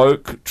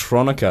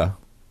 Folktronica.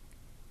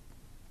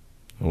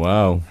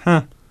 Wow.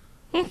 Huh.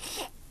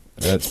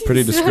 That's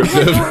pretty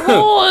descriptive. He's like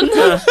one of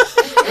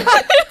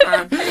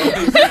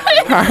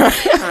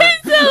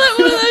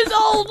those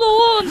old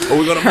horns. Oh,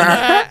 we got a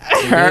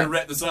minute.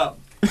 Wrap this up.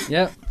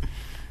 Yep.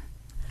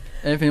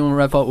 Anything you want to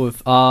wrap up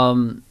with?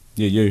 Yeah,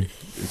 you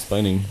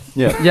explaining.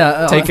 Yeah.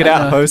 Yeah. Take it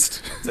out,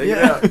 host. Take it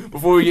out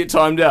before we get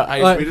timed out.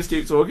 Hey, should we just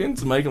keep talking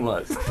to make them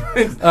like?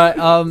 Alright.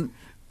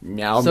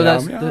 Meow, So meow,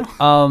 that's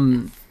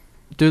meow.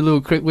 Do a little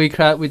quick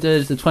recap. We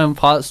did the Twin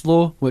Parts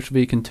Law, which will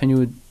be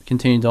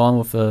continued on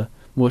with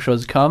more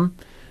shows to come.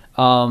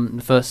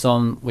 The first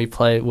song we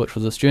played, which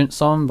was a student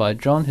song by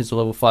John, who's a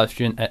level 5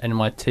 student at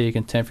NMIT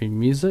Contemporary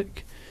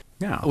Music.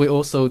 Yeah. We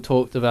also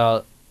talked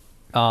about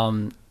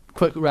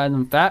quick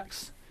random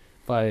facts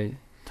by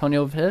Tony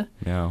over here.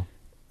 Yeah.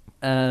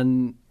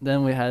 And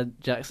then we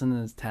had Jackson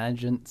and his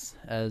tangents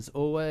as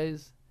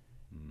always.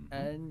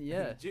 And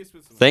yeah.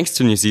 Thanks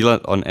to New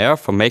Zealand On Air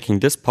for making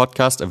this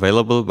podcast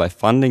available by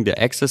funding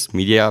the Access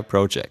Media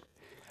project.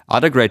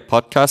 Other great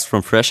podcasts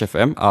from Fresh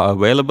FM are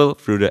available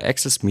through the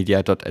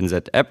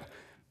accessmedia.nz app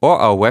or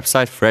our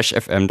website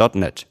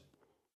freshfm.net.